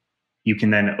 you can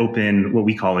then open what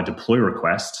we call a deploy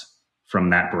request from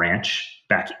that branch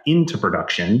back into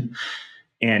production.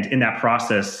 And in that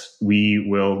process, we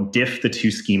will diff the two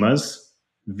schemas,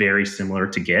 very similar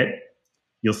to Git.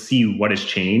 You'll see what has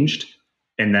changed.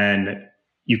 And then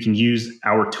you can use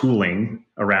our tooling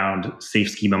around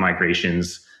safe schema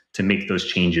migrations to make those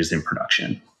changes in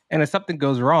production. And if something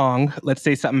goes wrong, let's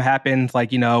say something happens,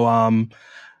 like, you're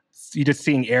just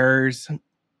seeing errors,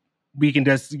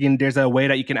 there's a way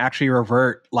that you can actually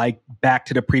revert like back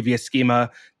to the previous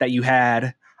schema that you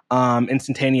had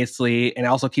instantaneously, and it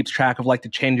also keeps track of like the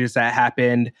changes that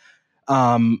happened,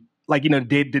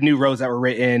 the new rows that were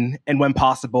written, and when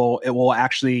possible, it will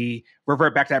actually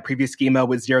revert back to that previous schema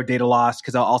with zero data loss,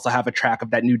 because I'll also have a track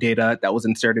of that new data that was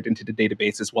inserted into the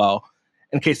database as well,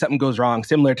 in case something goes wrong,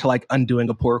 similar to like undoing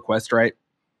a pull request, right?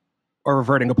 Or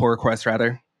reverting a pull request,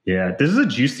 rather. Yeah, this is a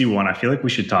juicy one. I feel like we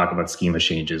should talk about schema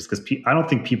changes because I don't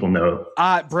think people know.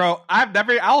 Bro, I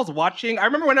was watching. I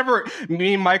remember whenever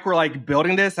me and Mike were like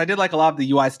building this, I did like a lot of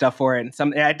the UI stuff for it.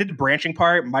 And I did the branching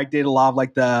part. Mike did a lot of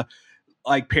like the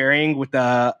pairing with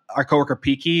our coworker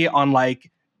Piki on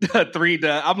like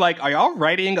I'm like, are y'all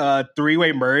writing a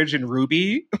 3-way merge in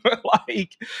Ruby?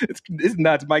 Like, it's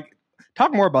nuts. Mike,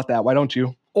 talk more about that. Why don't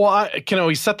you? Well, can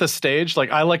we set the stage? Like,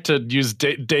 I like to use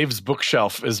Dave's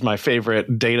bookshelf is my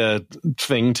favorite data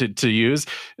thing to use.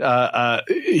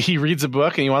 He reads a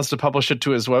book and he wants to publish it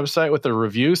to his website with a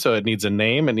review. So it needs a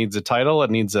name, it needs a title,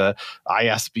 it needs a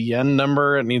ISBN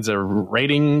number, it needs a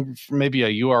rating, maybe a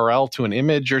URL to an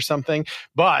image or something.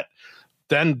 But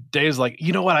then Dave's like,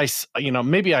 you know what?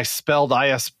 Maybe I spelled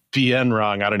ISBN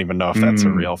wrong. I don't even know if that's a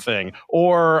real thing.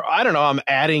 Or I don't know, I'm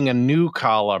adding a new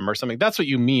column or something. That's what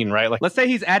you mean, right? Like, let's say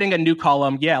he's adding a new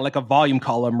column. Yeah, like a volume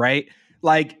column, right?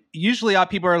 Like usually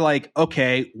people are like,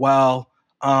 okay, well,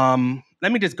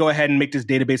 let me just go ahead and make this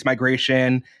database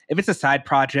migration. If it's a side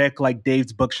project like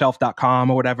davesbookshelf.com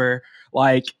or whatever,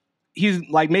 like he's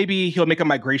like, maybe he'll make a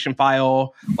migration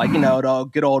file, like, the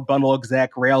good old bundle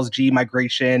exec Rails G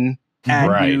migration.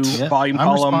 Add new volume I'm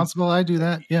column. Responsible. I do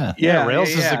that. Yeah. Rails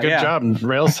is a good job. And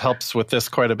Rails helps with this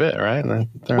quite a bit, right?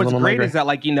 What's great is that,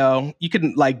 like, you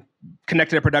can like connect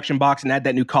to the production box and add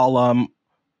that new column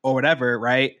or whatever,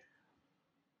 right?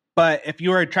 But if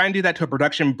you were trying to do that to a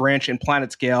production branch in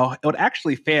PlanetScale, it would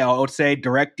actually fail. It would say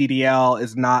direct DDL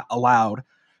is not allowed,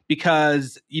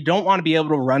 because you don't want to be able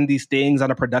to run these things on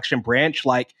a production branch,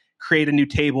 like create a new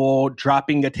table,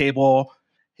 dropping a table.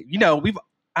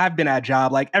 I've been at a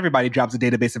job, like everybody drops a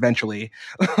database eventually,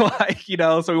 so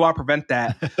we want to prevent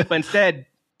that. But instead,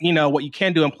 what you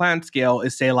can do in PlanetScale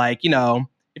is say, like, if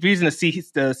you're using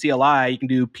the CLI, you can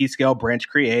do pscale branch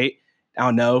create, I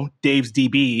don't know, Dave's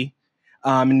DB,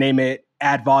 and name it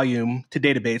add volume to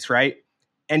database, right?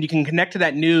 And you can connect to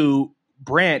that new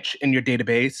branch in your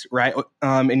database, right?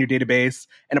 And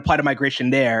apply the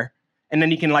migration there. And then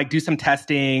you can like do some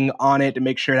testing on it to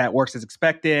make sure that works as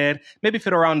expected. Maybe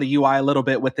fiddle around the UI a little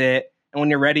bit with it. And when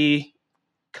you're ready,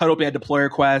 cut open a deploy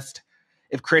request.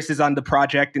 If Chris is on the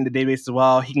project in the database as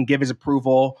well, he can give his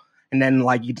approval. And then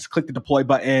like you just click the deploy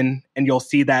button and you'll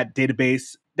see that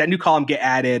database, that new column get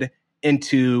added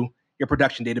into your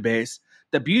production database.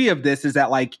 The beauty of this is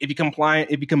that like if you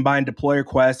combine deploy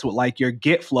requests with like your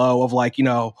Git flow of like,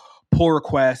 pull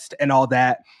request and all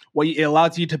that, it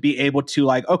allows you to be able to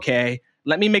like, okay,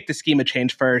 let me make the schema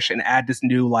change first and add this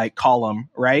new like column,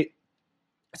 right?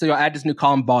 So you'll add this new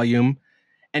column volume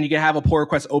and you can have a pull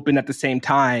request open at the same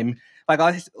time. Like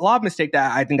a lot of mistake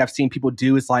that I think I've seen people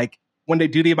do is like when they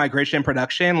do the migration in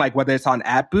production, like whether it's on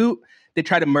app boot, they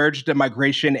try to merge the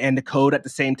migration and the code at the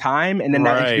same time. And then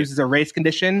that introduces a race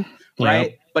condition, right?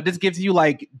 Yep. But this gives you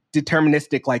like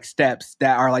deterministic like steps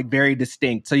that are like very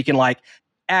distinct. So you can like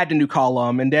add a new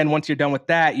column. And then once you're done with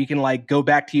that, you can like go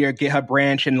back to your GitHub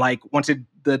branch and like once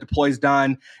the deploy is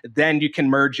done, then you can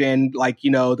merge in like,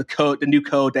 the new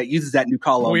code that uses that new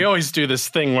column. We always do this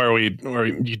thing where you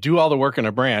do all the work in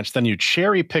a branch, then you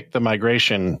cherry pick the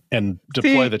migration and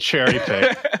deploy the cherry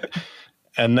pick.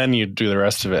 And then you do the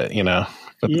rest of it,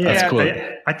 But that's cool.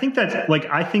 I think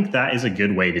that is a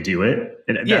good way to do it.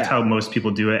 And that's how most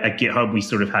people do it. At GitHub, we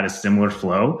sort of had a similar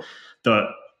flow.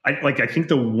 I think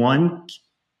the one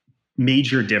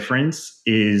major difference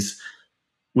is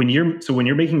when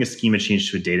you're making a schema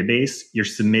change to a database, you're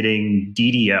submitting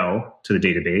DDL to the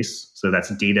database. So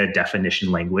that's data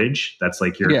definition language. That's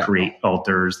like your create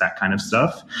alters, that kind of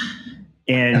stuff.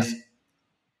 And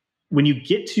when you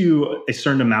get to a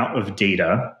certain amount of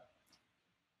data,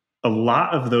 a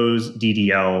lot of those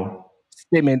DDL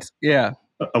statements, a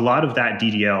lot of that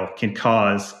DDL can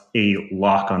cause a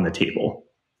lock on the table.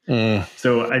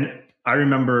 So I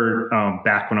remember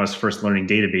back when I was first learning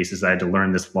databases, I had to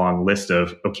learn this long list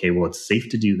of, okay, well, it's safe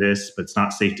to do this, but it's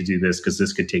not safe to do this because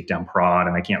this could take down prod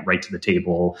and I can't write to the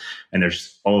table. And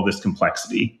there's all of this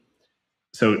complexity.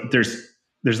 So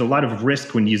there's a lot of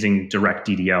risk when using direct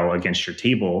DDL against your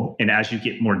table. And as you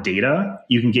get more data,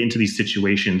 you can get into these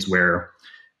situations where,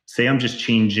 say I'm just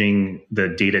changing the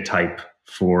data type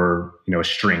for a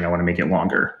string, I want to make it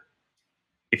longer.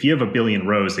 If you have 1 billion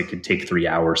rows, it could take 3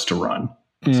 hours to run.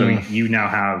 So you now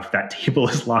have that table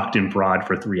is locked in prod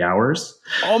for 3 hours.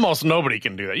 Almost nobody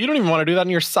can do that. You don't even want to do that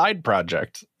in your side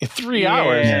project. 3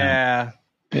 hours.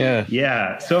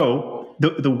 Yeah. So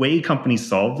the way companies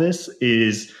solve this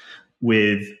is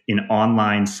with an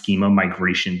online schema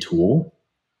migration tool.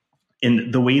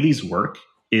 And the way these work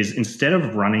is instead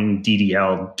of running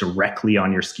DDL directly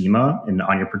on your schema and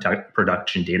on your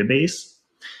production database,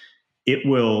 it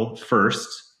will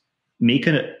first make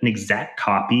an exact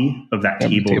copy of that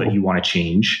table that you want to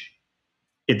change.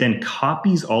 It then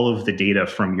copies all of the data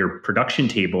from your production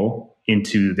table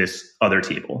into this other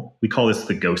table. We call this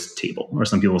the ghost table, or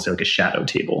some people say like a shadow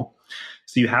table.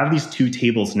 So you have these two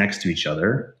tables next to each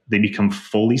other. They become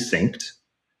fully synced.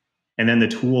 And then the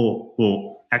tool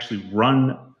will actually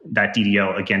run that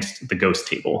DDL against the ghost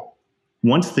table.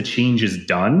 Once the change is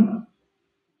done,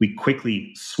 we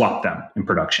quickly swap them in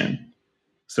production.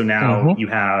 So now you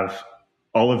have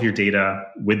all of your data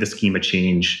with the schema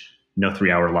change, no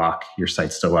 3-hour lock, your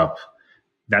site's still up.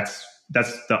 That's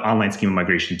the online schema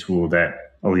migration tool that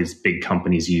all these big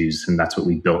companies use, and that's what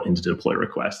we built into deploy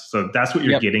requests. So that's what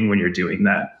you're getting when you're doing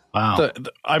that. Wow.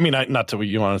 I mean, not to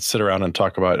you want to sit around and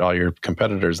talk about all your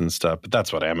competitors and stuff, but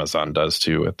that's what Amazon does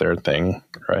too with their thing,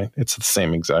 right? It's the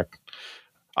same exact.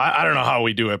 I don't know how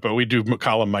we do it, but we do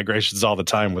column migrations all the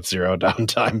time with zero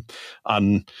downtime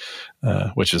on,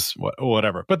 which is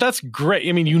whatever. But that's great.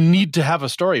 I mean, you need to have a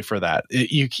story for that.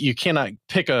 You cannot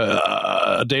pick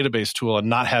a database tool and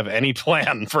not have any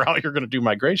plan for how you're going to do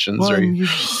migrations. Well,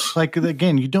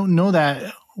 again, you don't know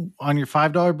that on your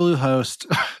 $5 Bluehost.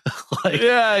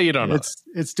 You don't know.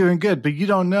 It's doing good, but you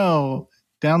don't know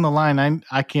down the line.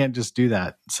 I can't just do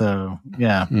that. So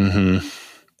yeah. Mm-hmm.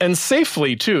 And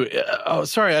safely too.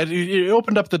 You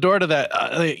opened up the door to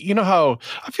that. You know how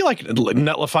I feel like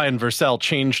Netlify and Vercel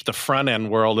changed the front end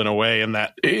world in a way, and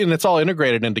it's all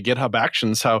integrated into GitHub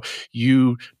Actions. How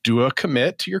you do a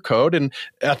commit to your code, and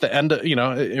at the end,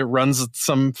 it runs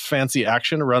some fancy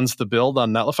action, runs the build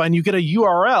on Netlify, and you get a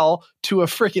URL to a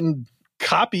freaking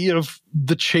copy of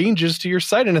the changes to your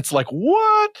site, and it's like,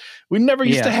 what? We never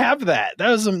used to have that.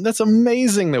 That's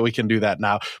amazing that we can do that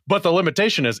now. But the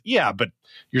limitation is, but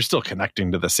you're still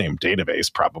connecting to the same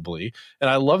database probably. And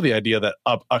I love the idea that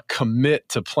a commit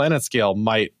to PlanetScale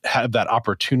might have that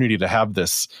opportunity to have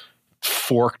this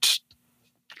forked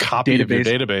copy of your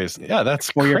database. Yeah,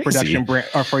 that's for crazy. Your production branch,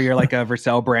 or for your like a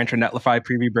Vercel branch or Netlify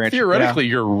preview branch. Theoretically,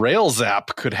 your Rails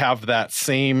app could have that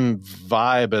same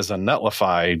vibe as a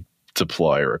Netlify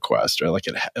deploy request, or like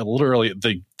it literally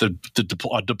the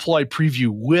deploy preview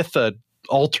with a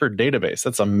altered database.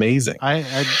 That's amazing.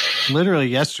 I literally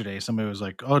yesterday somebody was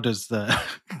like, "Oh, do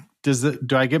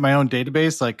I get my own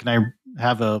database? Like, can I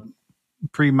have a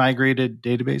pre-migrated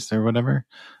database or whatever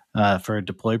for a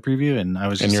deploy preview?" And I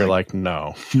was just, and you're like,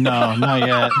 "No, not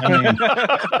yet." I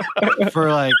mean,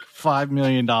 for like $5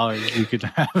 million, you could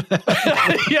have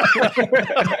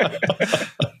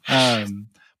that.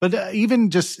 But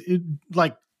even just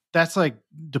like that's like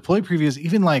deploy previews,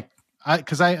 even like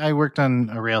because I worked on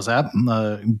a Rails app,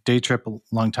 Daytrip, a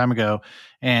long time ago,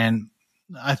 and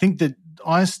I think that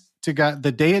honest to God,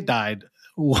 the day it died,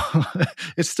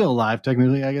 it's still alive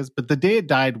technically, I guess, but the day it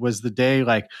died was the day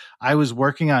like I was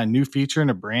working on a new feature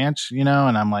in a branch, and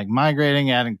I'm like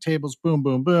migrating, adding tables, boom,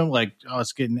 boom, boom, like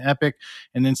it's getting epic,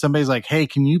 and then somebody's like, "Hey,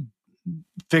 can you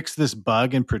fix this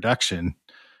bug in production?"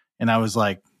 And I was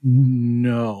like,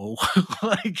 no,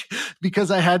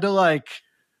 because I had to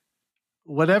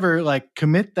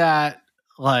commit that,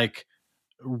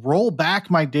 roll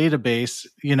back my database,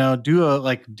 do a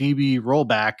DB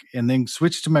rollback, and then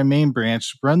switch to my main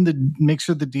branch, make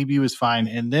sure the DB was fine.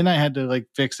 And then I had to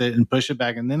fix it and push it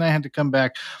back. And then I had to come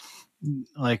back,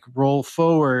 roll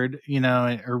forward,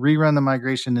 or rerun the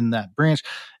migration in that branch.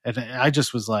 And I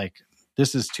just was like,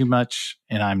 this is too much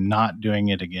and I'm not doing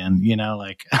it again.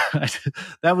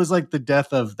 That was the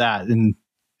death of that. And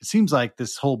it seems like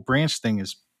this whole branch thing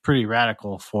is pretty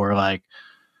radical for I'm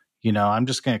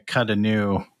just going to cut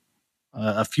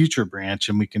a future branch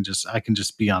and I can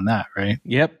just be on that. Right.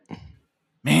 Yep.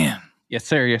 Man. Yes,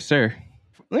 sir. Yes, sir.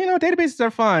 databases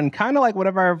are fun. Kind of like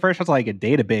whenever I first was like a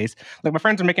database, like my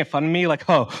friends are making fun of me, like,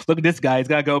 oh, look at this guy, he's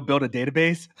gotta go build a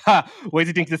database. Ha, what do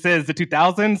you think this is, the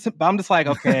 2000s? But I'm just like,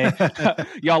 okay,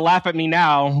 y'all laugh at me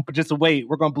now, but just wait,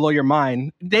 we're gonna blow your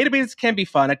mind. Databases can be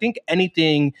fun. I think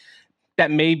anything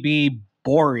that may be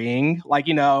boring, like,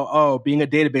 being a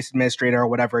database administrator or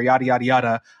whatever, yada, yada,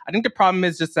 yada. I think the problem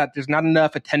is just that there's not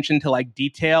enough attention to like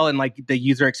detail and like the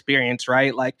user experience,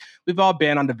 right? Like we've all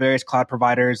been on the various cloud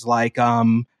providers, like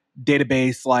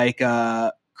database, like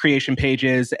creation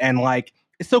pages, and like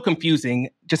it's so confusing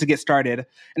just to get started.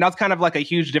 And that's kind of like a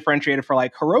huge differentiator for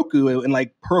like Heroku and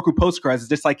like Heroku Postgres. It's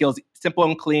just like it was simple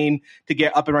and clean to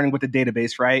get up and running with the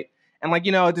database, right? And like,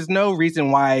 there's no reason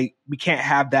why we can't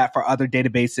have that for other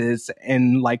databases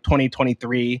in like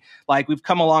 2023. Like we've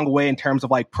come a long way in terms of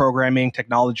like programming,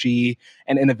 technology,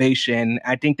 and innovation.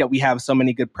 I think that we have so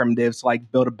many good primitives to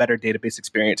like build a better database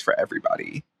experience for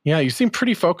everybody. Yeah, you seem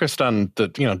pretty focused on the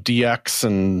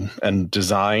DX and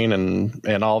design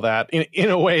and all that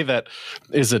in a way that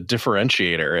is a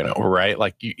differentiator, right?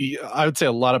 Like I would say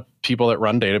a lot of people that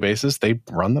run databases, they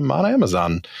run them on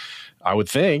Amazon, I would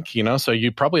think, so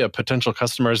you probably have potential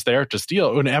customers there to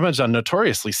steal. And Amazon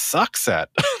notoriously sucks at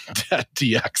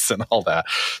DX and all that.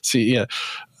 See, yeah.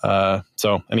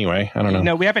 So anyway, I don't know.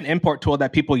 No, we have an import tool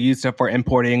that people use for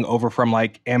importing over from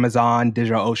like Amazon,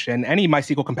 DigitalOcean, any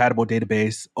MySQL compatible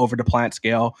database over to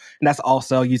PlanetScale. And that's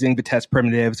also using Vitess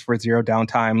primitives for zero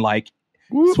downtime, like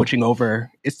switching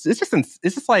over. It's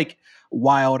just like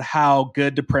wild how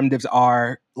good the primitives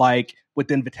are like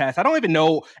within Vitess. I don't even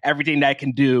know everything that I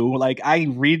can do. Like I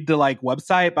read the like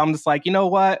website, but I'm just like, you know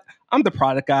what? I'm the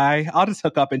product guy. I'll just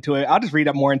hook up into it. I'll just read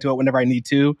up more into it whenever I need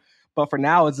to. But for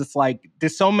now, it's just like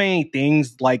there's so many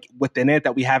things like within it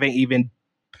that we haven't even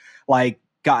like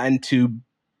gotten to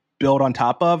build on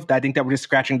top of that. I think that we're just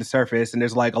scratching the surface, and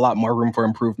there's like a lot more room for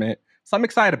improvement. So I'm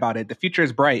excited about it. The future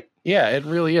is bright. Yeah, it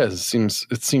really is.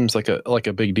 It seems like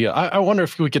a big deal. I wonder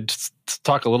if we could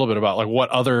talk a little bit about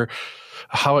like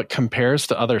how it compares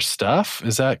to other stuff.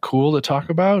 Is that cool to talk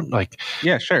about? Like,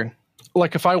 yeah, sure.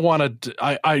 Like if I wanted,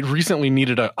 I recently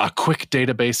needed a quick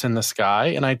database in the sky,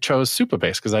 and I chose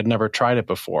Supabase because I'd never tried it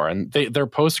before, and they're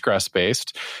Postgres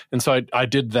based, and so I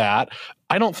did that.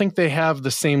 I don't think they have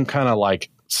the same kind of like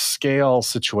scale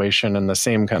situation and the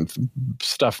same kind of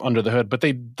stuff under the hood, but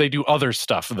they do other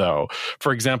stuff though.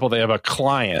 For example, they have a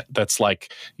client that's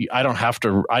like, I don't have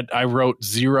to. I wrote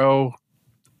zero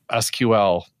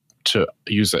SQL to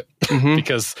use it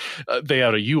because they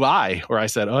had a UI where I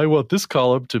said, I want this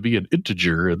column to be an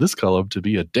integer and this column to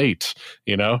be a date,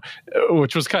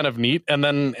 which was kind of neat. And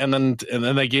then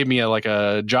they gave me a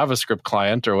JavaScript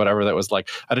client or whatever that was like,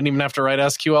 I didn't even have to write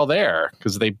SQL there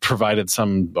because they provided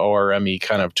some ORM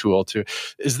kind of tool too.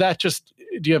 Is that just,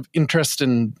 do you have interest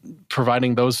in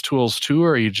providing those tools too,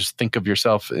 or you just think of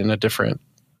yourself in a different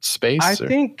space? I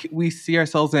think we see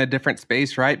ourselves in a different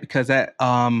space, right? Because that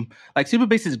like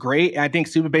Supabase is great, and I think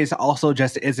Supabase also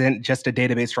just isn't just a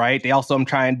database, right? They also are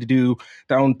trying to do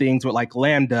their own things with like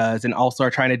Lambdas, and also are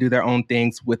trying to do their own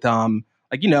things with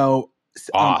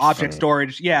object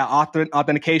storage,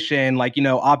 authentication,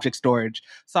 object storage.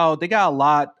 So they got a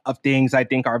lot of things I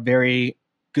think are very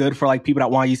good for like people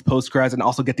that want to use Postgres and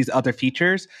also get these other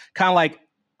features, kind of like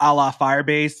a la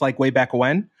Firebase, like way back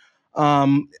when.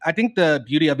 I think the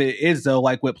beauty of it is though,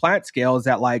 like with PlanetScale, is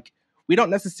that like we don't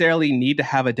necessarily need to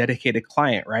have a dedicated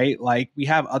client, right? Like we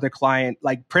have other client,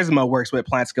 like Prisma works with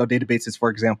PlanetScale databases, for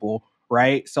example,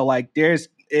 right? So like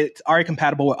it's already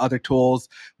compatible with other tools.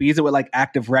 We use it with like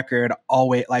Active Record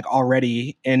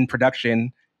already in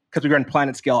production because we run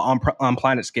PlanetScale on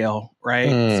PlanetScale,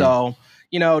 right? So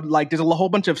like there's a whole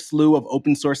bunch of slew of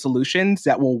open source solutions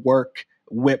that will work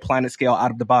with PlanetScale out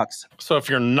of the box. So if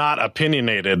you're not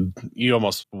opinionated, you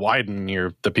almost widen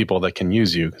the people that can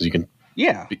use you because you can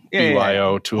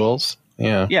BYO tools.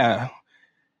 Yeah.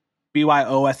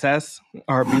 BYOSS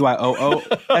or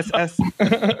BYOOSS.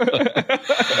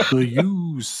 The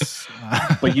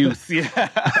use, yeah.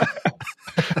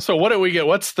 So what do we get?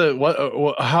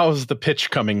 How's the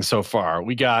pitch coming so far?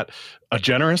 We got a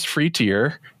generous free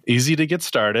tier, easy to get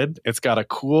started. It's got a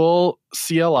cool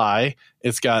CLI.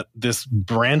 It's got this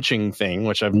branching thing,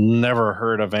 which I've never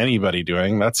heard of anybody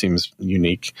doing. That seems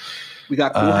unique. We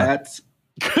got cool hats.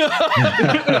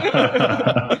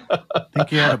 I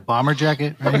think you had a bomber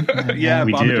jacket, right? Yeah,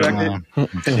 we bomber do. jacket.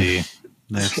 See,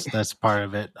 that's part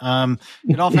of it.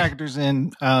 It all factors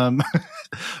in. But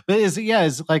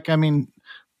it's like, I mean,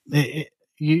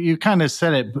 you kind of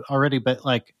said it already, but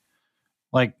like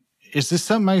is this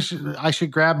something I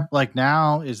should grab like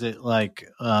now? Is it like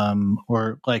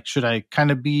or like should I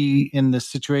kind of be in this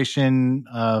situation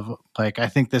of like I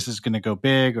think this is going to go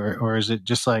big, or is it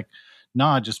just like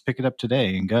nah, just pick it up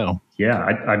today and go? Yeah,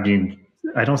 I mean,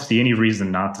 I don't see any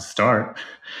reason not to start.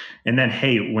 And then,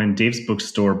 hey, when Dave's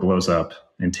Bookstore blows up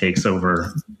and takes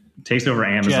over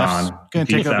Amazon, going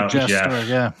to take over Jeff's Jeff, store,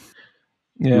 yeah.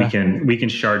 we can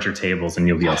shard your tables and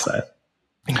you'll be all set.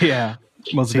 Yeah,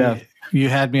 most definitely. You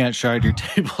had me at shard your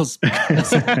tables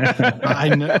because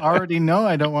I already know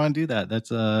I don't want to do that.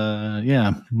 That's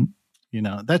yeah, you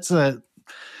know, that's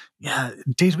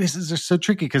databases are so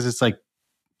tricky because it's like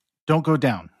don't go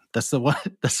down. That's the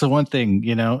one thing,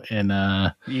 you know, and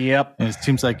yep. And it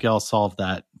seems like y'all solved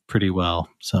that pretty well.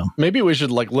 So maybe we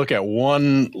should like look at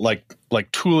one like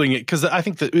tooling it, because I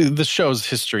think that the show's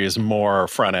history is more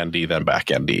front endy than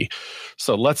back endy.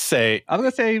 So let's say I was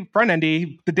gonna say front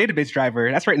endy, the database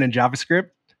driver that's written in JavaScript.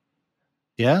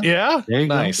 Yeah. There you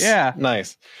nice. go. Yeah.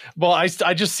 Nice. Well, I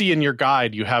just see in your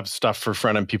guide you have stuff for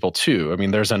front end people too. I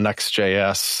mean, there's a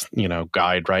Next.js, you know,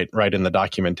 guide right in the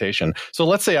documentation. So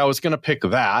let's say I was going to pick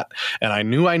that, and I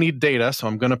knew I need data, so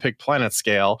I'm going to pick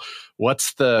PlanetScale.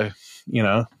 What's the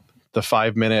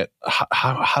 5-minute?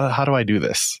 How do I do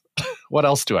this? What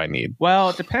else do I need? Well,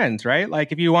 it depends, right?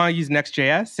 Like if you want to use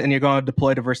Next.js and you're going to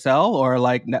deploy to Vercel or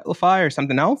like Netlify or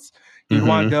something else, you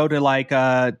want to go to like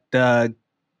the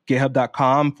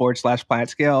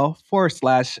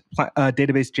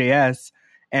github.com/PlanetScale/database.js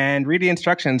and read the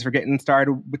instructions for getting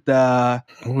started with the...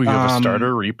 Oh, you have a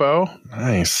starter repo?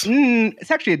 Nice.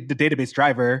 It's actually the database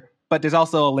driver, but there's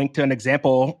also a link to an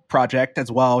example project as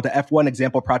well. The F1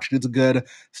 example project is a good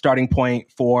starting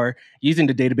point for using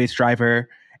the database driver,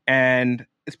 and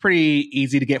it's pretty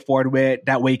easy to get forward with.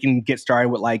 That way you can get started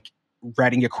with like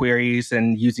writing your queries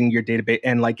and using your database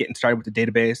and like getting started with the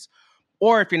database.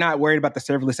 Or if you're not worried about the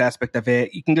serverless aspect of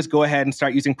it, you can just go ahead and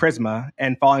start using Prisma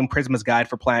and following Prisma's guide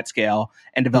for PlanetScale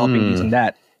and developing using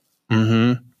that.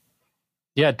 Mm-hmm.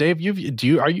 Yeah, Dave,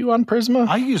 are you on Prisma?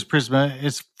 I use Prisma.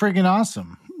 It's friggin'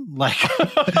 awesome. Like,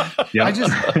 Yeah,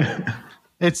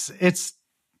 it's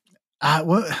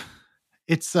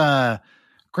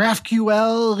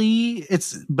GraphQL-y.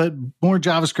 But more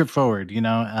JavaScript forward, you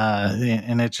know,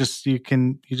 and it just, you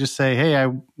just say, hey,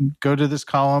 I go to this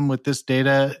column with this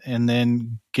data and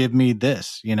then give me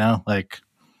this, you know, like,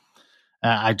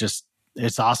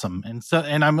 it's awesome. And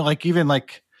I'm like, even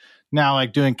like now,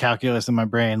 like doing calculus in my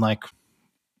brain, like,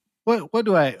 what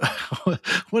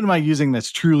am I using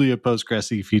that's truly a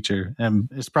Postgres-y feature? And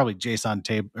it's probably JSON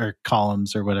table or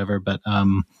columns or whatever, but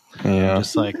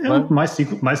just like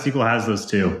MySQL has those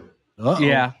too. Uh-oh.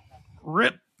 Yeah.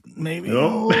 Rip, maybe.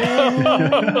 Nope.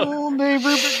 Oh, Dave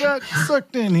Rupert got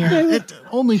sucked in here. It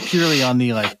only purely on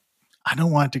the like, I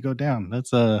don't want it to go down. That's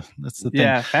the thing.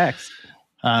 Yeah, facts.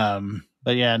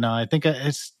 But yeah, no, I think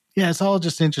it's all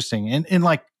just interesting. And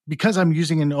like, because I'm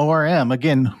using an ORM,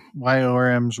 again,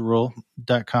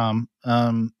 YORMsrule.com,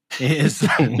 is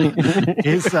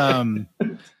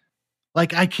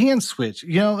like I can switch,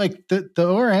 you know, like the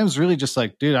ORM is really just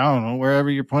like, dude, I don't know, wherever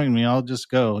you're pointing me, I'll just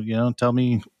go, you know, tell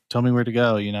me where to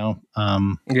go, you know?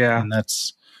 Yeah. And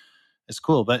it's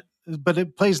cool, but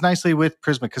it plays nicely with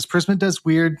Prisma because Prisma does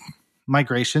weird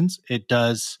migrations. It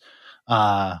does,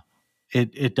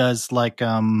 it does like,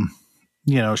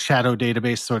 you know, shadow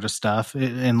database sort of stuff.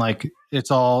 And like,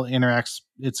 it's all interacts.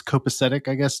 It's copacetic,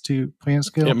 I guess, to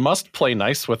PlanetScale. It must play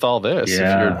nice with all this. Yeah.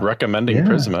 If you're recommending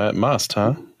Prisma, it must,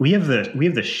 huh? We have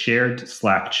the shared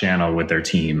Slack channel with their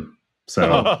team.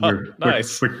 So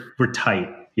nice. we're tight.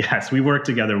 Yes, we work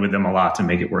together with them a lot to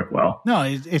make it work well. No,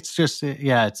 it's just,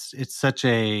 it's such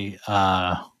a,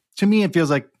 to me, it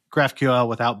feels like GraphQL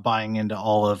without buying into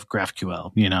all of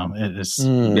GraphQL, you know, it is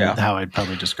how I'd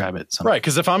probably describe it. Right,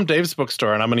 because if I'm Dave's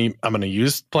Bookstore and I'm gonna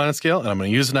use PlanetScale and I'm gonna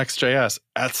use Next.js,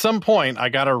 at some point I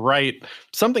gotta write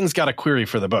something's got a query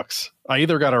for the books. I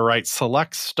either gotta write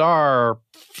select star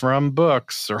from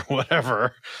books or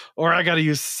whatever, or I gotta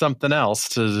use something else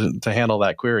to handle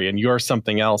that query. And your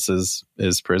something else is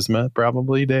Prisma,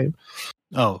 probably, Dave.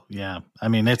 Oh yeah, I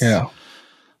mean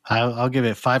I'll give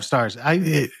it 5 stars.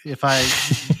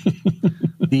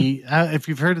 If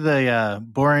you've heard of the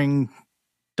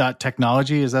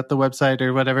boring.technology, is that the website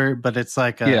or whatever? But it's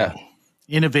like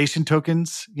innovation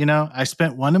tokens. You know, I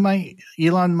spent one of my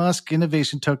Elon Musk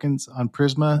innovation tokens on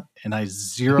Prisma, and I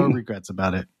zero regrets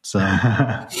about it. So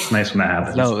nice when that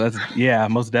happens. No, that's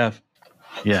most def.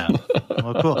 Yeah.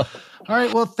 Well, cool. All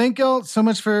right. Well, thank y'all so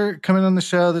much for coming on the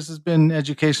show. This has been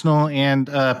educational and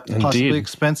possibly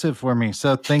expensive for me.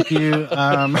 So thank you.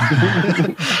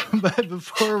 But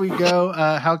before we go,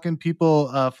 how can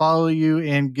people follow you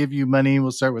and give you money?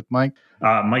 We'll start with Mike.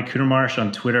 Mike Kudermarsh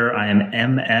on Twitter. I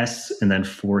am MS and then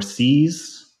 4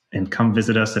 C's. And come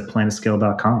visit us at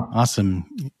planetscale.com. Awesome.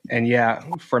 And yeah,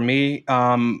 for me,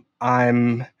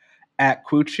 I'm at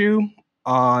Kuchu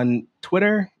on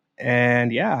Twitter.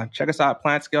 And yeah, check us out at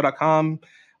planetscale.com.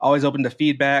 Always open to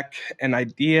feedback and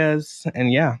ideas.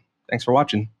 And yeah, thanks for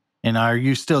watching. And are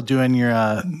you still doing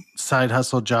your side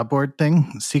hustle job board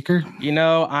thing, Seeker?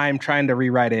 I'm trying to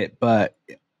rewrite it, but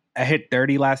I hit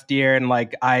 30 last year and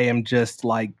I am just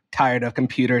tired of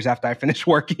computers after I finish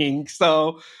working.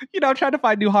 So, trying to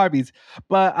find new hobbies.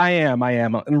 But I'm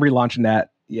relaunching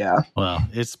that. Yeah. Well,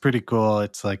 it's pretty cool.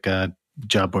 It's like a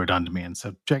job board on demand.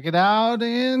 So check it out.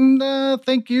 And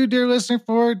thank you, dear listener,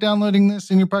 for downloading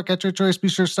this in your podcatcher of choice. Be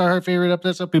sure to star our favorite up.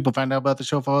 That's how people find out about the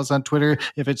show. Follow us on Twitter,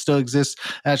 if it still exists,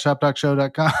 at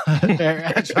shoptalkshow.com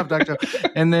at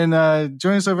shoptalkshow. And then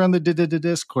join us over on the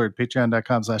Discord,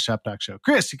 patreon.com/shoptalkshow.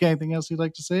 Chris, you got anything else you'd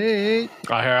like to say?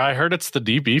 I heard it's the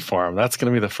DB forum. That's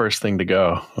going to be the first thing to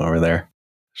go over there.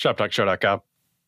 Shoptalkshow.com.